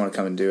actually does want to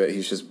come and do it.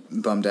 He's just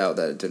bummed out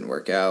that it didn't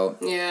work out.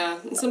 Yeah,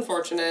 it's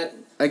unfortunate.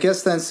 I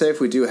guess then, say if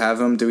we do have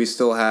him, do we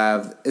still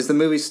have... Is the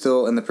movie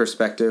still in the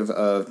perspective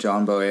of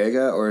John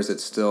Boyega, or is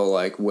it still,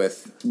 like,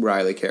 with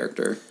Riley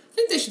character? I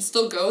think they should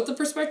still go with the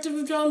perspective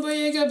of John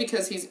Boyega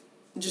because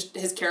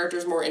his character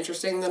is more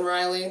interesting than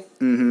Riley.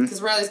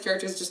 Because Riley's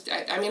character is just...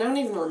 I mean, I don't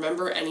even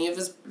remember any of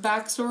his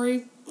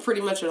backstory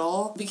pretty much at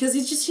all. Because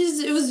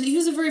he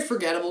was a very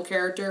forgettable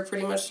character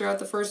pretty much throughout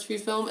the first few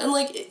films. And,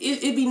 like,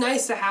 it'd be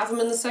nice to have him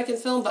in the second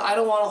film, but I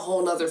don't want a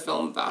whole nother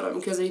film about him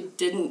because he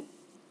didn't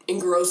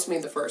engross me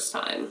the first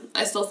time.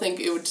 I still think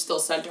it would still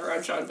center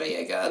around John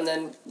Boyega, and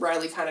then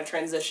Riley kind of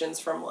transitions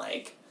from,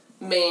 like,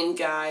 main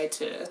guy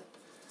to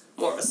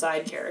more of a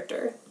side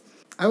character.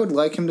 I would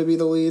like him to be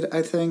the lead,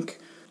 I think.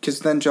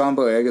 Because then John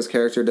Boyega's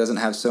character doesn't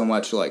have so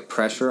much, like,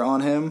 pressure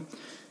on him.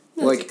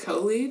 As like a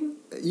co-lead?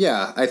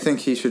 Yeah, I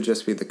think he should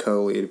just be the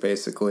co-lead,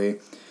 basically.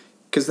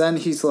 Because then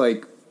he's,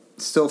 like,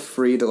 still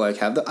free to, like,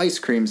 have the ice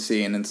cream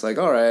scene. And it's like,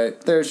 all right,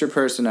 there's your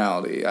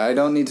personality. I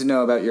don't need to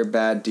know about your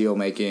bad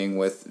deal-making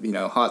with, you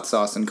know, hot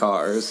sauce and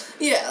cars.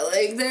 Yeah,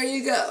 like, there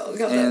you go.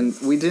 And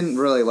we didn't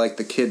really like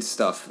the kids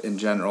stuff in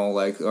general.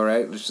 Like, all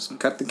right, let's just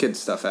cut the kids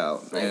stuff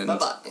out. Right, and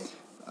bye-bye.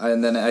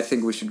 And then I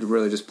think we should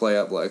really just play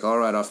up, like, all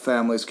right, our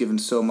family's given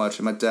so much,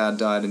 and my dad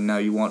died, and now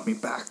you want me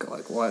back.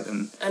 Like, what?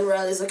 And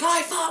Riley's like,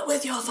 I fought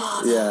with your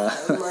father. Yeah.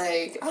 And,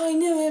 like, I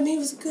knew him, he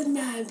was a good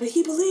man, but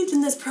he believed in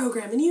this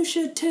program, and you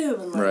should too.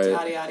 And, like, Right.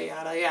 yada, yada,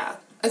 yada, yeah.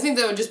 I think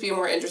that would just be a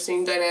more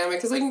interesting dynamic,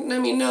 because, like, I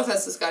mean, no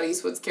offense to Scott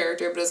Eastwood's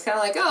character, but it's kind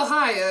of like, oh,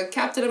 hi, a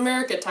Captain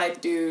America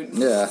type dude.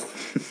 yeah.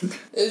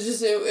 It was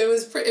just, it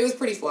was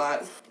pretty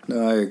flat.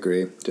 No, I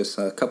agree. Just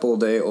a couple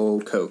of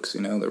day-old Cokes, you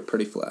know, they're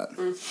pretty flat.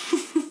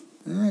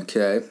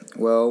 Okay,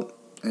 well,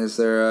 is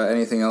there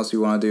anything else you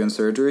want to do in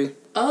surgery?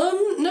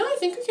 No, I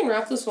think we can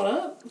wrap this one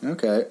up.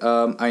 Okay,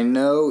 I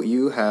know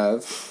you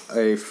have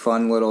a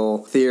fun little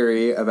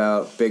theory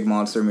about big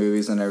monster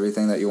movies and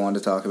everything that you wanted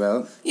to talk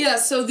about. Yeah,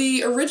 so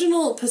the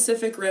original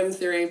Pacific Rim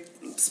theory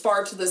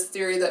sparked this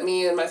theory that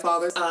me and my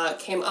father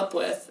came up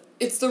with.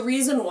 It's the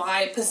reason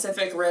why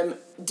Pacific Rim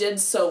did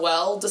so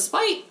well,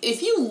 despite,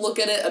 if you look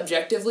at it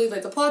objectively,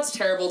 like, the plot's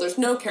terrible, there's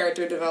no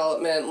character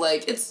development,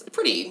 like, it's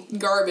pretty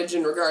garbage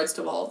in regards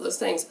to all of those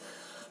things.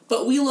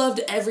 But we loved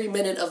every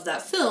minute of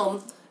that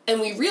film,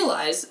 and we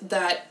realized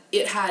that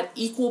it had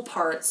equal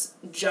parts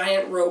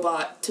giant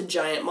robot to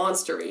giant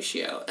monster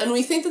ratio. And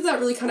we think that that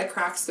really kind of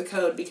cracks the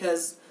code,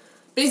 because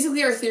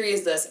basically our theory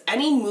is this: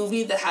 any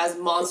movie that has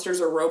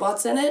monsters or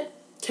robots in it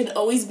can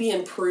always be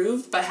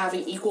improved by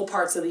having equal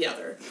parts of the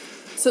other.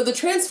 So the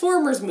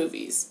Transformers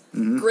movies,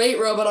 great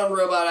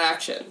robot-on-robot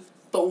action.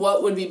 But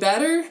what would be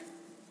better?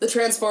 The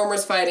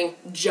Transformers fighting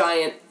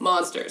giant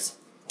monsters.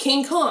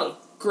 King Kong,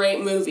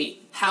 great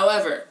movie.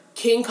 However,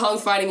 King Kong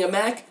fighting a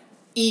mech,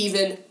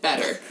 even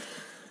better.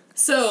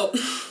 So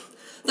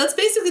that's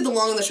basically the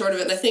long and the short of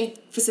it, and I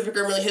think Pacific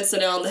Rim really hits the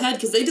nail on the head,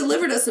 because they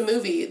delivered us a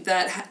movie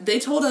that they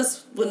told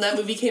us when that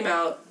movie came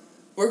out,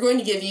 we're going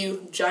to give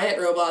you giant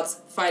robots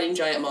fighting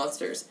giant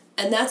monsters.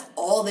 And that's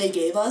all they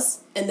gave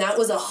us, and that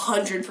was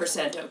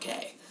 100%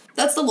 okay.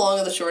 That's the long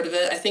and the short of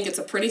it. I think it's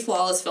a pretty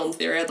flawless film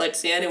theory. I'd like to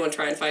see anyone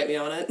try and fight me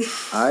on it.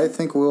 I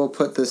think we'll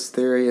put this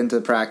theory into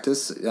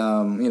practice. You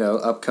know,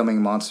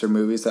 upcoming monster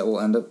movies that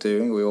we'll end up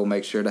doing, we will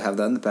make sure to have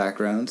that in the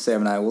background.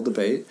 Sam and I will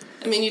debate.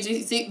 I mean, you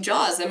see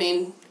Jaws.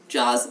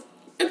 Jaws,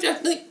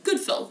 like, good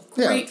film.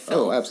 Great film.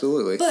 Oh,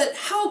 absolutely. But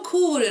how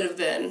cool would it have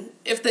been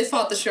if they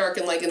fought the shark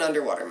in, like, an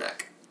underwater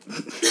mech?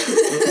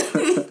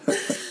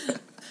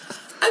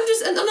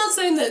 I'm not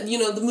saying that, you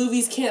know, the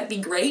movies can't be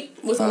great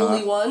with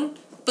only one,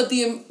 but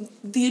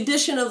the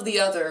addition of the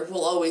other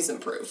will always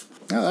improve.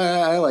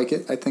 I like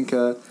it. I think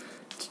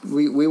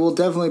we will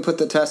definitely put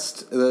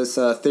this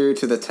theory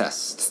to the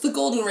test. It's the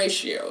golden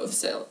ratio of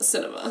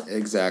cinema.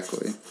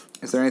 Exactly.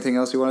 Is there anything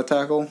else you want to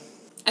tackle?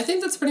 I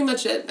think that's pretty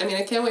much it. I mean,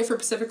 I can't wait for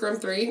Pacific Rim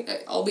 3.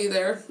 I'll be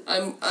there.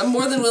 I'm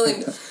more than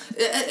willing.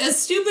 As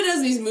stupid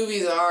as these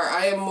movies are,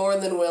 I am more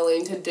than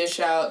willing to dish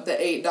out the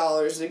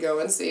 $8 to go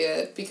and see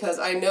it, because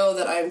I know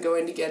that I'm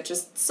going to get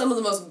just some of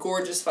the most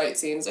gorgeous fight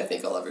scenes I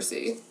think I'll ever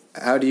see.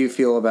 How do you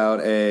feel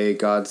about a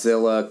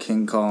Godzilla,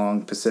 King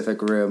Kong,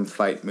 Pacific Rim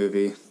fight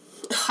movie?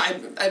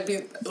 I'd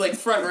be, like,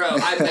 front row.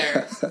 I'm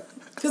there.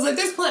 Because, like,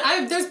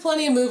 there's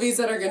plenty of movies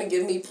that are going to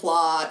give me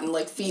plot and,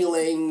 like,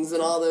 feelings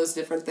and all those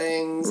different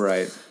things.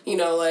 Right. You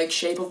know, like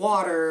Shape of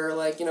Water, or,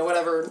 like, you know,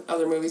 whatever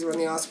other movies were in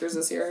the Oscars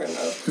this year. I don't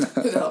know.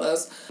 Who the hell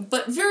knows?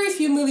 But very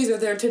few movies are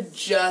there to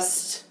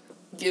just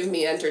give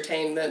me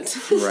entertainment.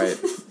 Right.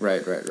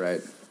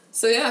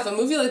 So, yeah, if a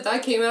movie like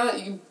that came out,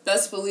 you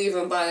best believe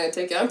I'm buying a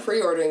ticket. I'm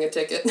pre-ordering a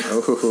ticket.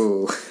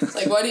 Oh.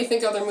 Like, why do you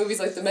think other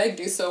movies like The Meg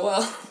do so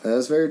well?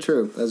 That's very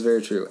true.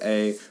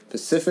 A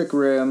Pacific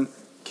Rim,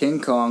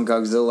 King Kong,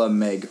 Godzilla,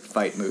 Meg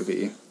fight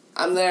movie.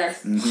 I'm there.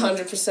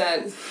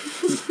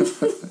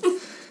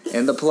 100%.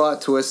 And the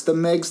plot twist, the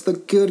Meg's the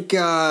good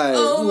guy.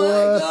 Oh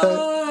my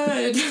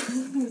god.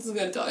 This is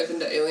going to gonna dive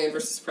into Alien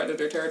versus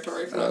Predator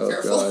territory if we're not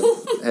careful.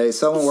 God. Hey,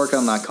 someone work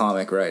on that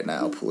comic right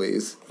now,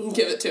 please.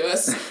 Give it to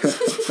us.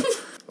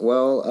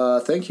 Well,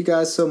 thank you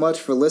guys so much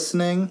for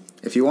listening.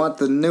 If you want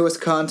the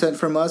newest content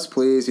from us,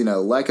 please,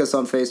 like us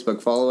on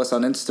Facebook, follow us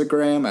on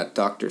Instagram at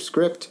Dr.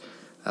 Script.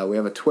 We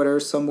have a Twitter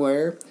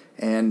somewhere.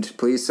 And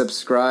please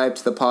subscribe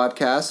to the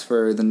podcast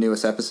for the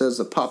newest episodes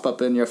that pop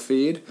up in your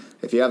feed.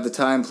 If you have the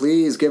time,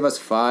 please give us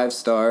 5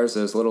 stars.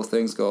 Those little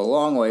things go a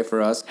long way for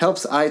us.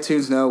 Helps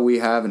iTunes know we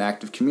have an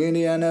active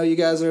community. I know you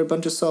guys are a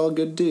bunch of solid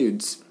good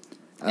dudes.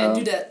 And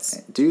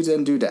dudettes. Dudes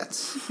and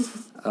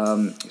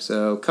dudettes.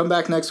 So come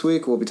back next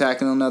week. We'll be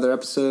tackling another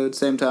episode.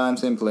 Same time,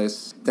 same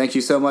place. Thank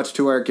you so much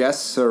to our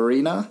guest,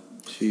 Serena.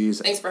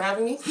 Thanks for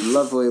having me.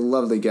 Lovely,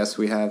 lovely guest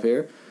we have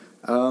here.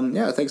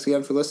 Thanks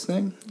again for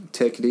listening.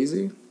 Take it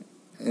easy.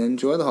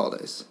 Enjoy the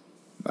holidays.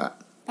 Bye.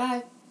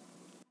 Bye.